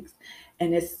things.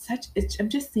 And I'm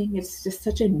just seeing it's just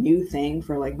such a new thing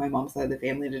for like my mom's side of the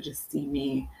family to just see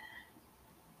me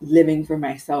living for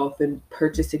myself and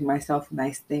purchasing myself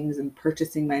nice things and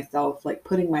purchasing myself, like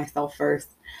putting myself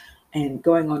first and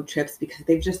going on trips because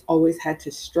they've just always had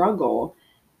to struggle.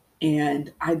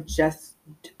 And I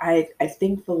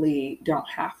thankfully don't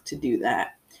have to do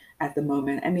that at the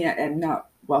moment. I mean, I'm not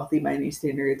wealthy by any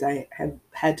standards. I have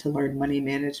had to learn money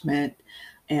management,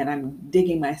 and I'm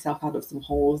digging myself out of some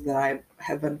holes that I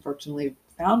have unfortunately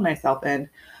found myself in.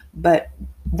 But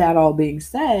that all being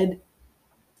said,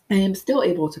 I am still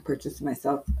able to purchase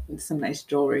myself some nice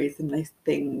jewelry, some nice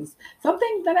things,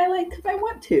 something that I like because I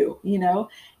want to.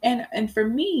 And for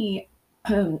me,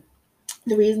 the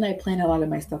reason I plan a lot of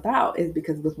my stuff out is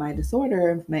because with my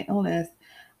disorder and my illness,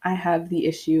 I have the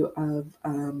issue of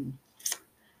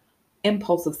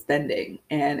impulsive spending,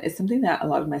 and it's something that a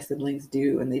lot of my siblings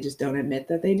do, and they just don't admit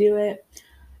that they do it.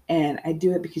 And I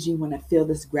do it because you want to feel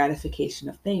this gratification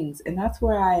of things. And that's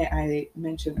where I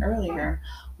mentioned earlier,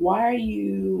 why are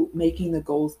you making the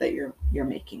goals that you're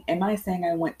making? Am I saying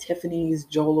I want Tiffany's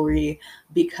jewelry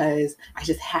because I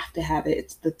just have to have it?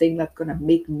 It's the thing that's going to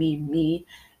make me me.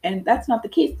 And that's not the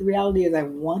case. The reality is I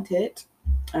want it.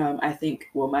 I think,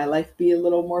 will my life be a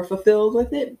little more fulfilled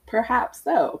with it? Perhaps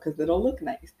so, because it'll look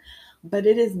nice. But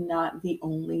it is not the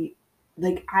only,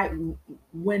 like,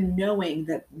 when knowing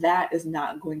that that is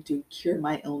not going to cure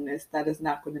my illness, that is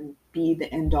not going to be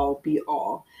the end all be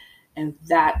all. And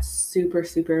that's super,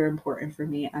 super important for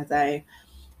me as I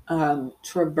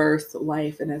traverse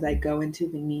life and as I go into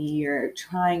the new year,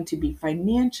 trying to be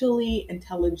financially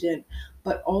intelligent,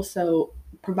 but also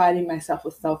providing myself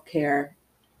with self care.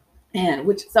 And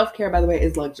which self care, by the way,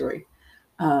 is luxury.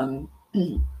 Um,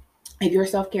 if your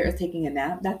self care is taking a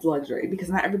nap, that's luxury because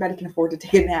not everybody can afford to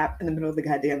take a nap in the middle of the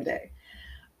goddamn day.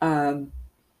 Um,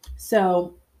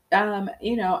 so,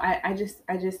 I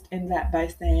just end that by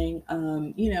saying,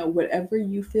 whatever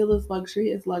you feel is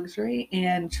luxury,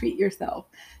 and treat yourself.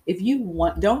 If you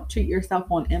want, don't treat yourself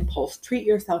on impulse. Treat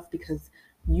yourself because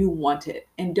you want it,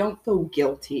 and don't feel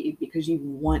guilty because you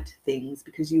want things,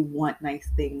 because you want nice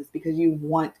things, because you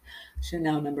want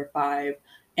Chanel No. 5.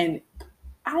 And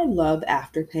I love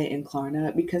Afterpay and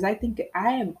Klarna because I think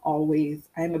I'm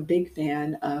a big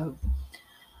fan of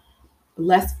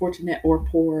less fortunate or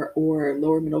poor or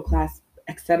lower middle class,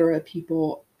 etc.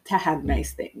 people to have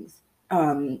nice things.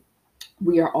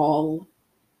 We are all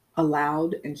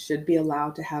allowed and should be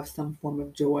allowed to have some form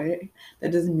of joy.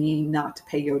 That doesn't mean not to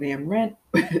pay your damn rent,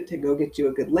 to go get you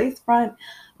a good lace front.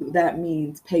 That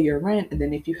means pay your rent. And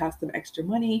then if you have some extra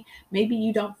money, maybe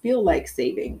you don't feel like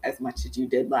saving as much as you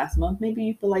did last month. Maybe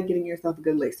you feel like getting yourself a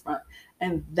good lace front.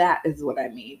 And that is what I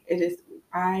mean. It is,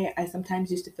 I sometimes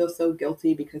used to feel so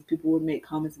guilty because people would make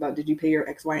comments about, did you pay your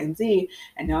X, Y, and Z?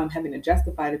 And now I'm having to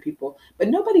justify to people, but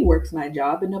nobody works my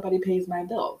job and nobody pays my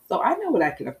bills. So I know what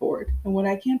I can afford and what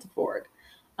I can't afford.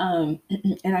 And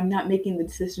I'm not making the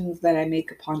decisions that I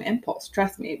make upon impulse.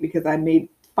 Trust me, because I made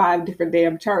 5 different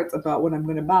damn charts about what I'm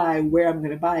going to buy, where I'm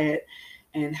going to buy it,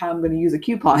 and how I'm going to use a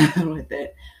coupon with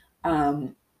it.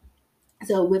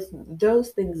 So with those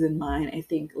things in mind, I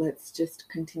think let's just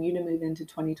continue to move into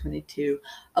 2022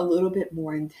 a little bit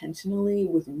more intentionally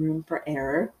with room for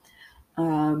error.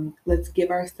 Let's give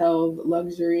ourselves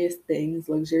luxurious things,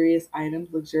 luxurious items,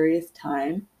 luxurious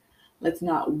time. Let's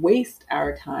not waste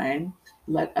our time.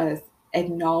 Let us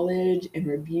acknowledge and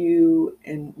review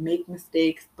and make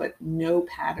mistakes, but know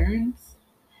patterns.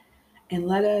 And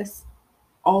let us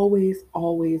always,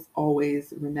 always,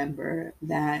 always remember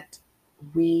that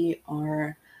we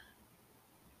are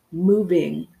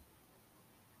moving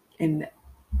and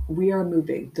we are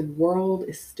moving. The world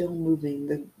is still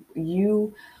moving.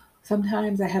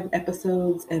 Sometimes I have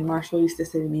episodes and Marshall used to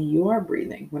say to me, you are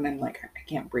breathing, when I'm like, I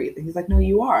can't breathe. And he's like, no,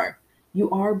 you are. You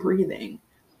are breathing.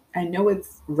 I know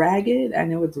it's ragged. I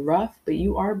know it's rough, but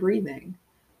you are breathing.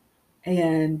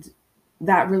 And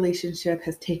that relationship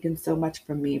has taken so much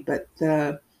from me. But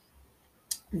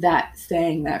that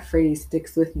saying, that phrase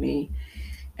sticks with me.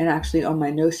 And actually on my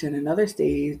Notion, another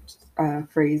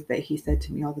phrase that he said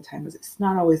to me all the time was, it's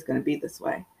not always going to be this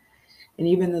way. And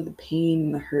even though the pain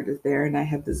and the hurt is there, and I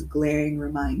have this glaring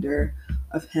reminder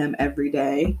of him every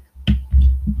day,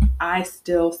 I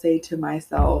still say to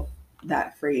myself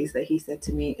that phrase that he said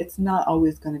to me, it's not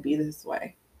always going to be this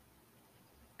way.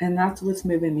 And that's what's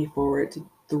moving me forward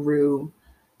through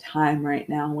time right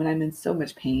now when I'm in so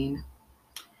much pain.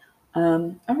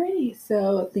 Alrighty,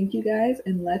 so thank you guys,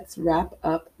 and let's wrap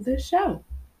up the show.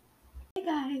 Hey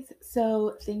guys,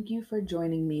 so thank you for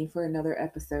joining me for another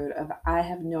episode of I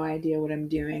Have No Idea What I'm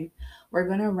Doing. We're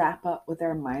going to wrap up with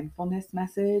our mindfulness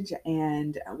message,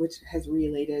 and which has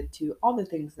related to all the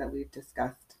things that we've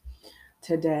discussed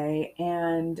today.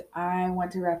 And I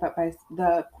want to wrap up by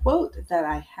the quote that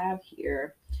I have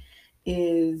here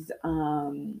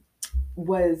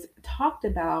was talked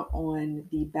about on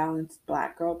the Balanced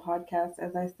Black Girl podcast,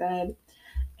 as I said.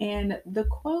 And the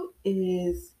quote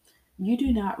is, you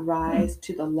do not rise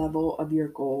to the level of your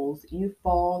goals. You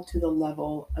fall to the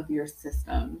level of your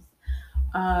systems.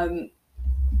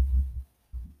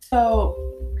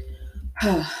 So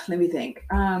let me think.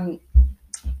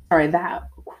 That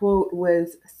quote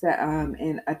was set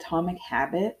in Atomic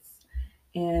Habits.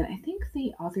 And I think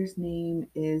the author's name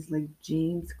is like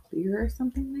James Clear or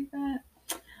something like that.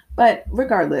 But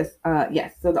regardless,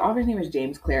 yes, so the author's name is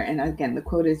James Clear. And again, the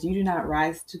quote is, you do not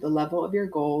rise to the level of your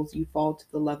goals, you fall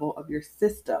to the level of your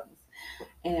systems.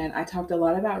 And I talked a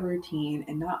lot about routine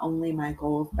and not only my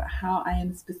goals, but how I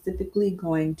am specifically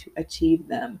going to achieve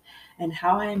them and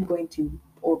how I am going to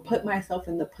put myself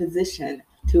in the position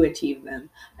to achieve them.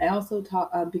 I also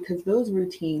talk because those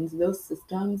routines, those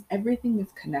systems, everything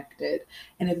is connected.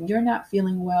 And if you're not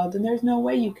feeling well, then there's no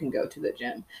way you can go to the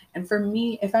gym. And for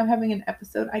me, if I'm having an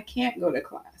episode, I can't go to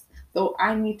class. So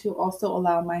I need to also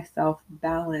allow myself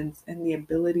balance and the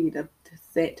ability to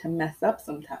mess up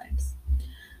sometimes.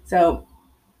 So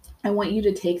I want you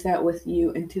to take that with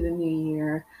you into the new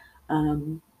year.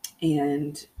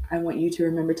 And I want you to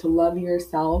remember to love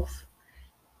yourself,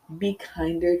 be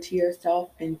kinder to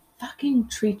yourself, and fucking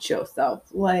treat yourself.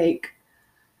 Like,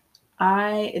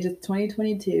 it is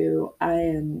 2022.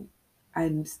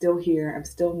 I'm still here. I'm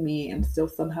still me. I'm still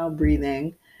somehow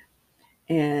breathing.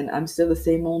 And I'm still the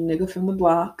same old nigga from the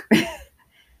block.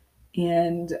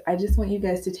 And I just want you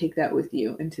guys to take that with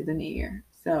you into the new year.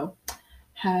 So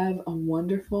have a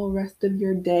wonderful rest of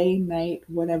your day, night,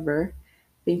 whatever.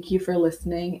 Thank you for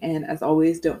listening. And as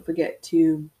always, don't forget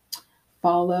to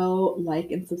follow,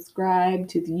 like, and subscribe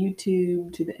to the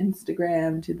YouTube, to the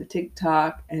Instagram, to the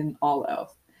TikTok, and all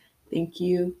else. Thank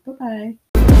you. Bye-bye.